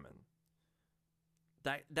behind Yemen.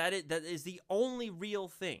 That is the only real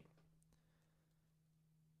thing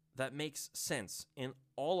that makes sense in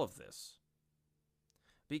all of this.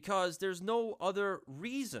 Because there's no other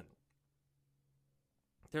reason.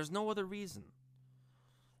 There's no other reason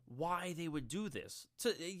why they would do this.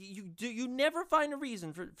 You never find a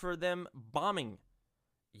reason for them bombing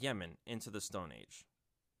Yemen into the Stone Age.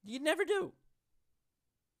 You never do.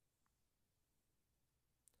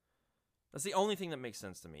 That's the only thing that makes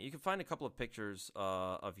sense to me. You can find a couple of pictures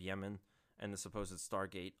of Yemen and the supposed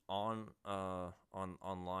Stargate on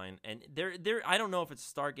online, and there I don't know if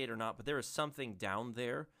it's Stargate or not, but there is something down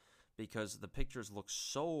there because the pictures look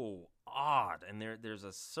so odd, and there's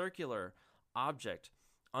a circular object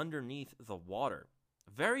underneath the water.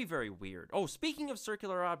 Very, very weird. Oh, speaking of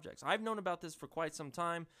circular objects, I've known about this for quite some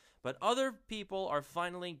time, but other people are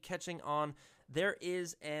finally catching on. There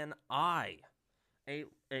is an eye, a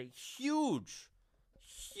huge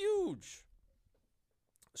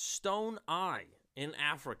stone eye in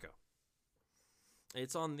Africa.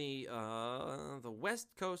 It's on the west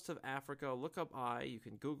coast of Africa. Look up eye. You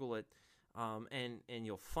can Google it, and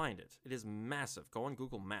you'll find it. It is massive. Go on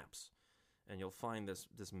Google Maps, and you'll find this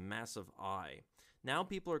massive eye. Now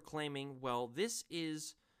people are claiming, well, this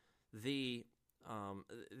is Atlantis.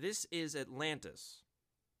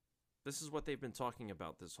 This is what they've been talking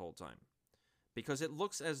about this whole time, because it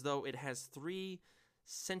looks as though it has 3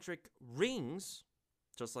 centric rings,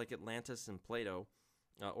 just like Atlantis and Plato,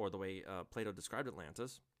 or the way Plato described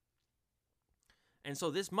Atlantis. And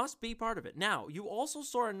so this must be part of it. Now, you also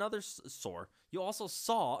saw another story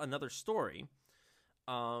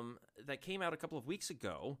that came out a couple of weeks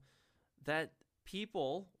ago that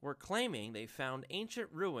people were claiming they found ancient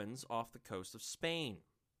ruins off the coast of Spain.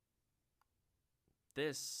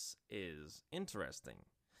 This is interesting.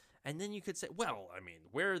 And then you could say, well, I mean,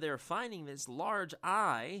 where they're finding this large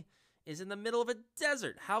eye is in the middle of a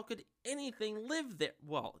desert. How could anything live there?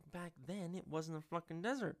 Well, back then, it wasn't a fucking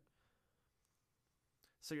desert.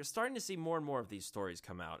 So you're starting to see more and more of these stories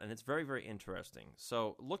come out, and it's very, very interesting.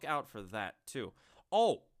 So look out for that, too.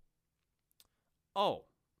 Oh.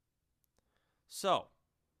 So,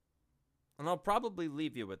 and I'll probably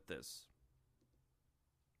leave you with this,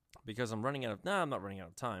 because I'm running out of... I'm not running out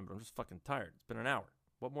of time, but I'm just fucking tired. It's been an hour.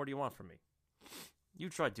 What more do you want from me? You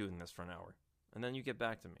try doing this for an hour, and then you get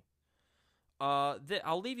back to me.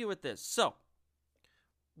 I'll leave you with this. So,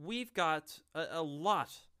 we've got a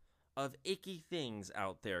lot of icky things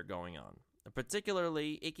out there going on,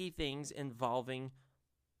 particularly icky things involving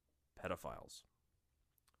pedophiles.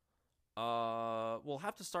 We'll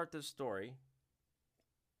have to start this story.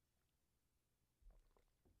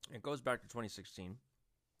 It goes back to 2016,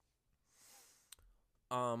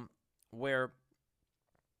 where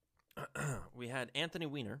we had Anthony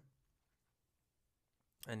Weiner,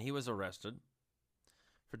 and he was arrested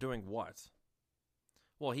for doing what?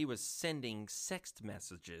 Well, he was sending sext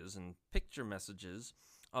messages and picture messages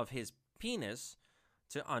of his penis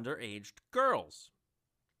to underage girls.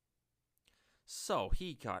 So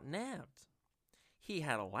he got nabbed. He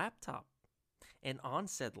had a laptop, and on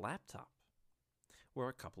said laptop were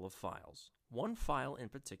a couple of files. One file in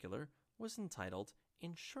particular was entitled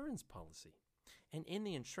Insurance Policy. And in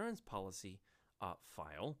the Insurance Policy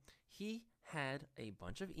file, he had a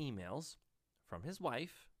bunch of emails from his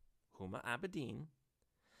wife, Huma Abedin,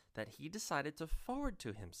 that he decided to forward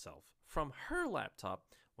to himself from her laptop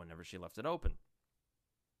whenever she left it open.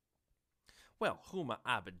 Well, Huma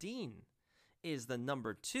Abedin is the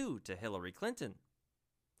number 2 to Hillary Clinton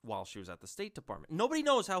while she was at the State Department. Nobody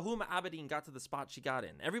knows how Huma Abedin got to the spot she got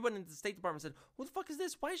in. Everyone in the State Department said, "What the fuck is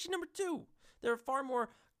this? Why is she number 2? There are far more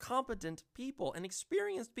competent people and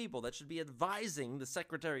experienced people that should be advising the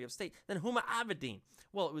Secretary of State than Huma Abedin."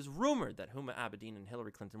 Well, it was rumored that Huma Abedin and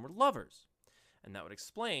Hillary Clinton were lovers. And that would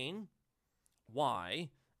explain why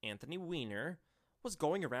Anthony Weiner was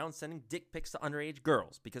going around sending dick pics to underage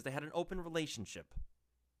girls, because they had an open relationship.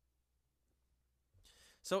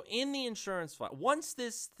 So in the insurance file, once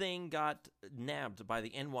this thing got nabbed by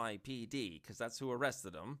the NYPD, because that's who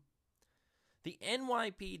arrested him, the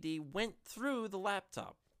NYPD went through the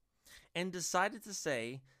laptop and decided to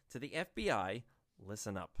say to the FBI,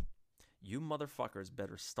 listen up, you motherfuckers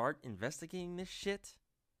better start investigating this shit,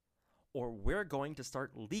 or we're going to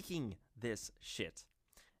start leaking this shit.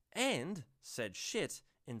 And said shit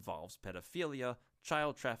involves pedophilia,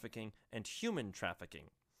 child trafficking, and human trafficking.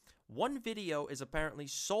 One video is apparently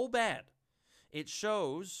so bad, it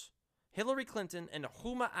shows Hillary Clinton and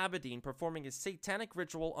Huma Abedin performing a satanic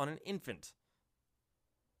ritual on an infant.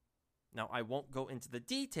 Now, I won't go into the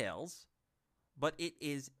details, but it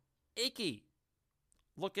is icky.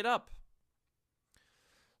 Look it up.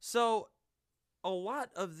 So, a lot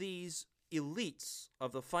of these elites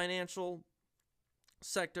of the financial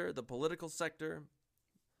sector, the political sector,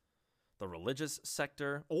 the religious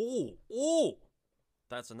sector.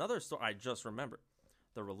 That's another story I just remembered.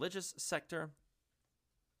 The religious sector,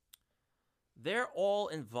 they're all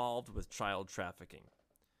involved with child trafficking.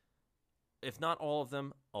 If not all of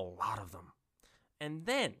them, a lot of them. And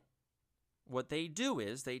then what they do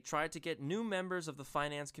is they try to get new members of the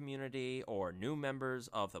finance community or new members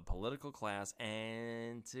of the political class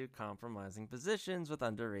into compromising positions with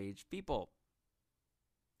underage people,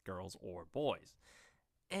 girls or boys.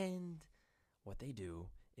 And what they do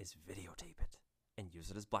is videotape it and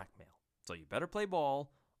use it as blackmail. So you better play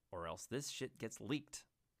ball or else this shit gets leaked.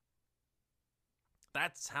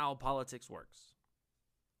 That's how politics works.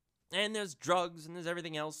 And there's drugs and there's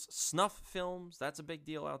everything else. Snuff films, that's a big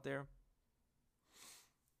deal out there.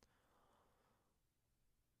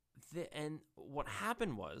 And what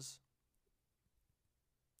happened was,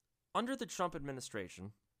 under the Trump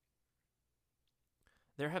administration,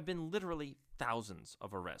 there have been literally thousands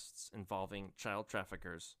of arrests involving child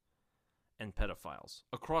traffickers and pedophiles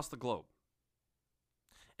across the globe.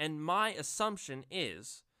 And my assumption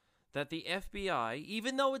is that the FBI,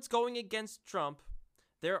 even though it's going against Trump,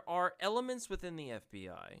 there are elements within the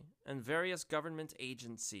FBI and various government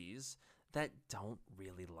agencies that don't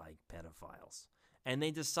really like pedophiles. And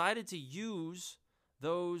they decided to use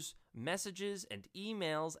those messages and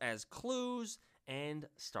emails as clues and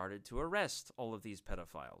started to arrest all of these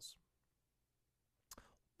pedophiles.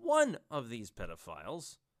 One of these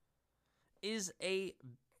pedophiles is a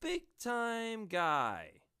big-time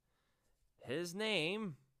guy. His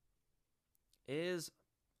name is,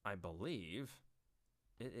 I believe,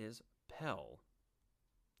 it is Pell.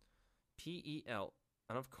 P-E-L.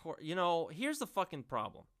 And of course, here's the fucking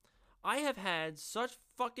problem. I have had such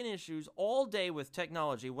fucking issues all day with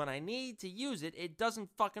technology. When I need to use it, it doesn't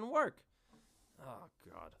fucking work. Oh,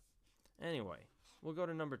 God. Anyway, we'll go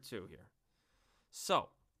to number 2 here. So,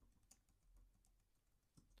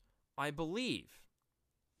 I believe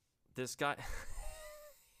this guy...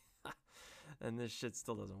 and this shit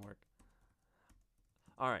still doesn't work.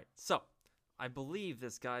 All right, so, I believe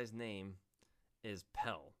this guy's name is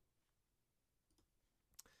Pell.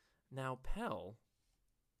 Now, Pell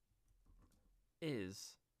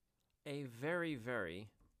is a very, very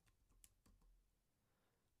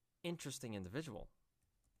interesting individual.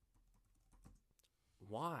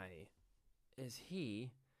 Why is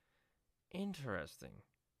he interesting?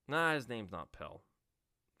 Nah, his name's not Pell.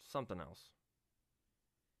 Something else.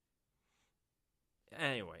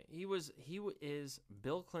 Anyway, he is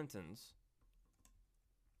Bill Clinton's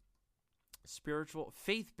spiritual,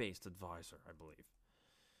 faith-based advisor, I believe.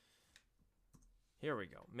 Here we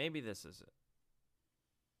go. Maybe this is it.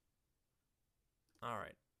 All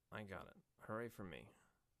right, I got it. Hooray for me.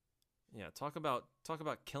 Yeah, talk about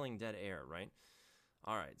killing dead air, right?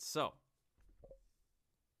 All right, so.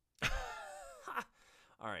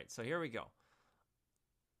 All right, so here we go.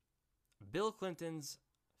 Bill Clinton's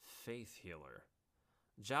faith healer,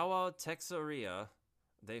 Joao Teixeira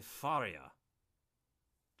de Faria,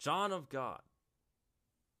 John of God.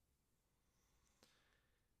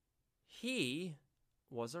 He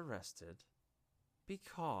was arrested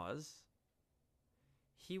because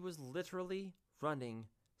he was literally running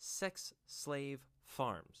sex slave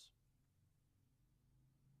farms.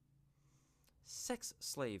 Sex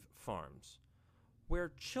slave farms,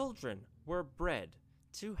 where children were bred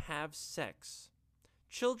to have sex.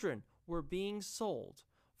 Children were being sold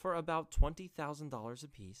for about $20,000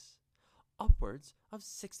 apiece, upwards of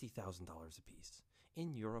 $60,000 apiece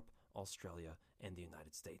in Europe, Australia, and the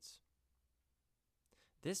United States.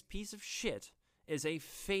 This piece of shit is a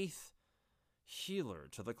faith healer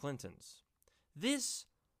to the Clintons. This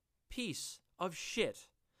piece of shit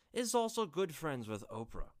is also good friends with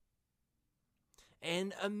Oprah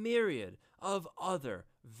and a myriad of other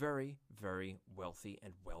very, very wealthy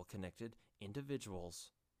and well-connected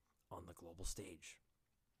individuals on the global stage.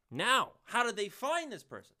 Now, how did they find this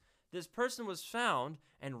person? This person was found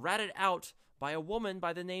and ratted out by a woman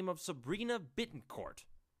by the name of Sabrina Bittencourt,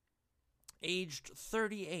 aged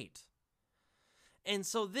 38. And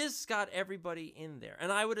so this got everybody in there.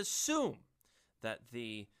 And I would assume that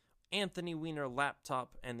the Anthony Weiner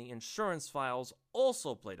laptop and the insurance files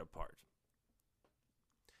also played a part.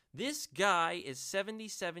 This guy is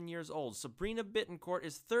 77 years old. Sabrina Bittencourt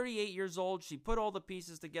is 38 years old. She put all the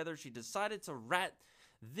pieces together. She decided to rat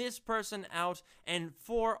this person out, and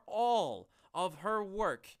for all of her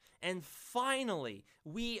work. And finally,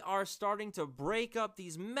 we are starting to break up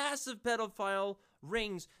these massive pedophile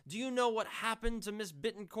rings. Do you know what happened to Miss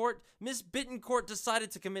Bittencourt? Miss Bittencourt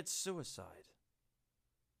decided to commit suicide.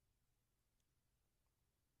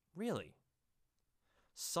 Really?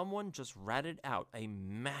 Someone just ratted out a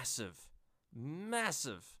massive,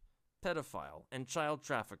 massive pedophile and child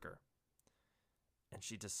trafficker, and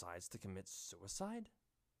she decides to commit suicide?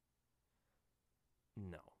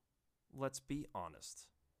 No. Let's be honest.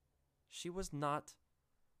 She was not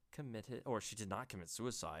committed, or she did not commit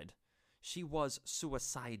suicide. She was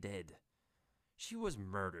suicided. She was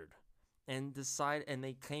murdered. And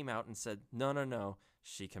they came out and said, no,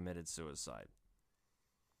 she committed suicide.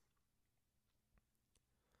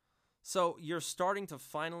 So you're starting to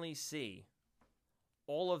finally see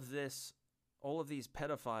all of these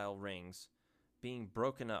pedophile rings being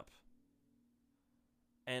broken up.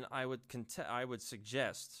 And I would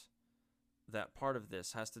suggest that part of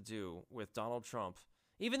this has to do with Donald Trump,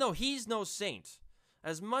 even though he's no saint.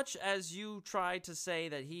 As much as you try to say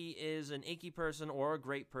that he is an icky person or a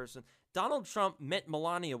great person, Donald Trump met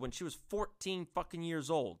Melania when she was 14 fucking years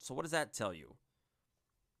old. So what does that tell you?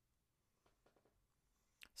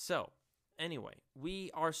 So, anyway, we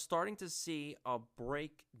are starting to see a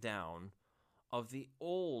breakdown of the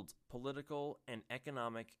old political and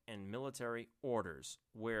economic and military orders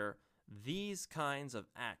where these kinds of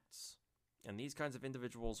acts and these kinds of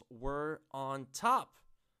individuals were on top.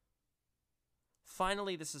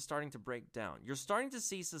 Finally, this is starting to break down. You're starting to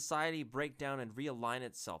see society break down and realign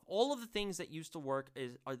itself. All of the things that used to work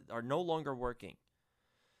are no longer working.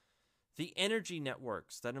 The energy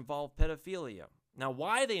networks that involve pedophilia. Now,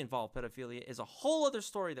 why they involve pedophilia is a whole other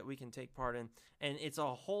story that we can take part in, and it's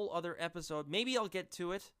a whole other episode. Maybe I'll get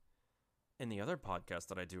to it in the other podcast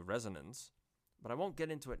that I do, Resonance, but I won't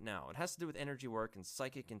get into it now. It has to do with energy work and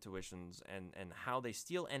psychic intuitions and how they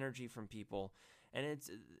steal energy from people. And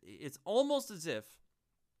it's almost as if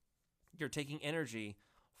you're taking energy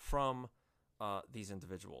from these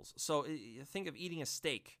individuals. So think of eating a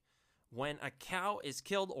steak. When a cow is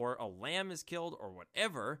killed or a lamb is killed or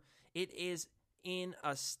whatever, it is in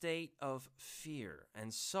a state of fear.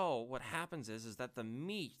 And so what happens is that the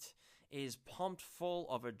meat is pumped full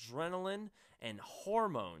of adrenaline and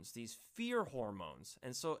hormones, these fear hormones,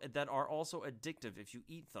 and so that are also addictive if you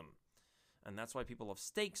eat them. And that's why people love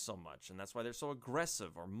steak so much, and that's why they're so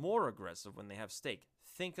aggressive or more aggressive when they have steak.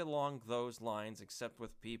 Think along those lines, except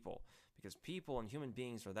with people, because people and human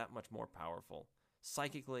beings are that much more powerful,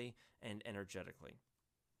 psychically and energetically.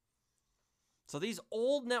 So these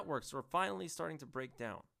old networks are finally starting to break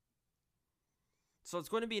down. So it's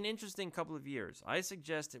going to be an interesting couple of years. I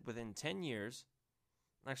suggest it within 10 years.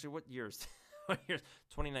 Actually, what years?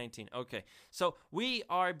 2019. Okay. So we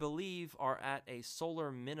I believe, are at a solar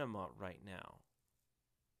minima right now.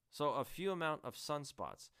 So a few amount of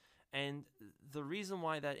sunspots. And the reason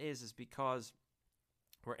why that is because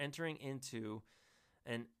we're entering into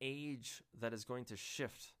an age that is going to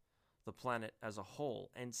shift the planet as a whole.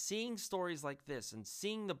 And seeing stories like this and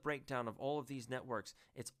seeing the breakdown of all of these networks,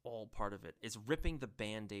 it's all part of it. It's ripping the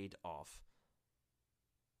Band-Aid off.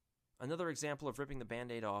 Another example of ripping the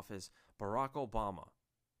Band-Aid off is Barack Obama.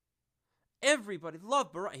 Everybody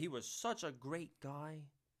loved Barack. He was such a great guy.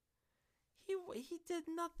 He did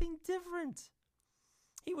nothing different.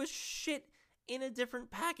 He was shit in a different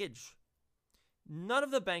package. None of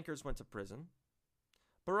the bankers went to prison.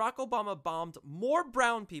 Barack Obama bombed more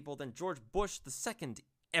brown people than George Bush II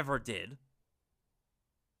ever did.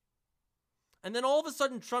 And then all of a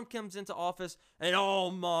sudden Trump comes into office and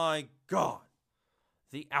oh my God,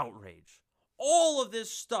 the outrage. All of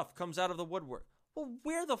this stuff comes out of the woodwork. Well,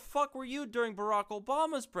 where the fuck were you during Barack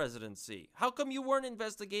Obama's presidency? How come you weren't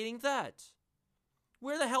investigating that?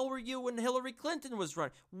 Where the hell were you when Hillary Clinton was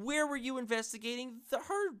running? Where were you investigating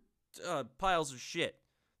her piles of shit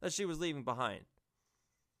that she was leaving behind?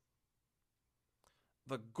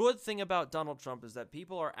 The good thing about Donald Trump is that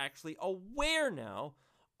people are actually aware now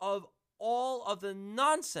of all of the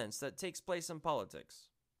nonsense that takes place in politics.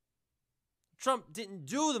 Trump didn't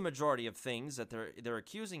do the majority of things that they're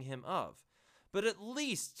accusing him of, but at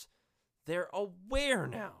least they're aware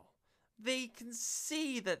now. They can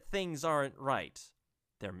see that things aren't right.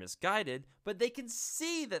 They're misguided, but they can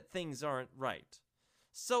see that things aren't right.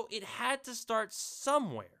 So it had to start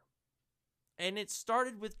somewhere, and it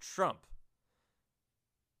started with Trump.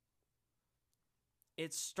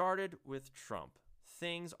 It started with Trump.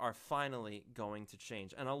 Things are finally going to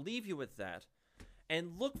change. And I'll leave you with that.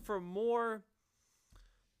 And look for more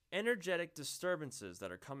energetic disturbances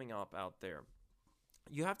that are coming up out there.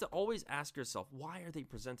 You have to always ask yourself, why are they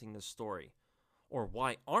presenting this story? Or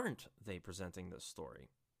why aren't they presenting this story?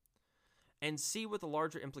 And see what the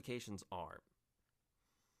larger implications are.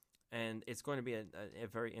 And it's going to be a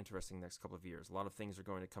very interesting next couple of years. A lot of things are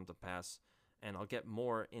going to come to pass. And I'll get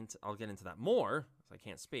into that more, because I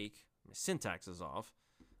can't speak. My syntax is off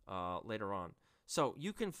later on. So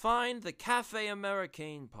you can find the Cafe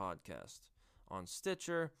Americain podcast on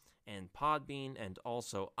Stitcher and Podbean and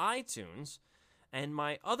also iTunes. And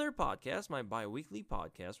my other podcast, my bi-weekly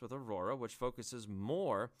podcast with Aurora, which focuses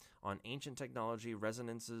more on ancient technology,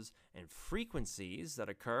 resonances, and frequencies that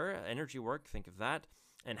occur, energy work, think of that,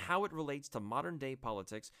 and how it relates to modern-day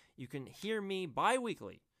politics, you can hear me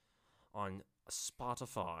bi-weekly on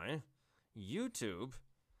Spotify, YouTube,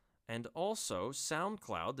 and also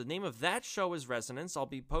SoundCloud. The name of that show is Resonance. I'll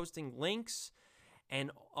be posting links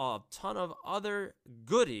and a ton of other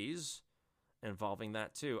goodies involving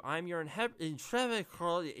that too. I'm your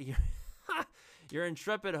your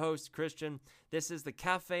intrepid host, Christian. This is the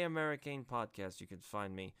Cafe Americain podcast. You can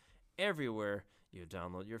find me everywhere you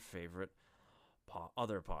download your favorite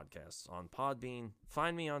other podcasts. On Podbean,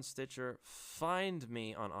 find me on Stitcher, find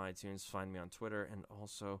me on iTunes, find me on Twitter, and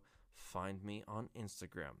also find me on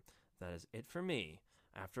Instagram. That is it for me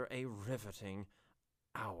after a riveting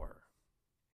hour.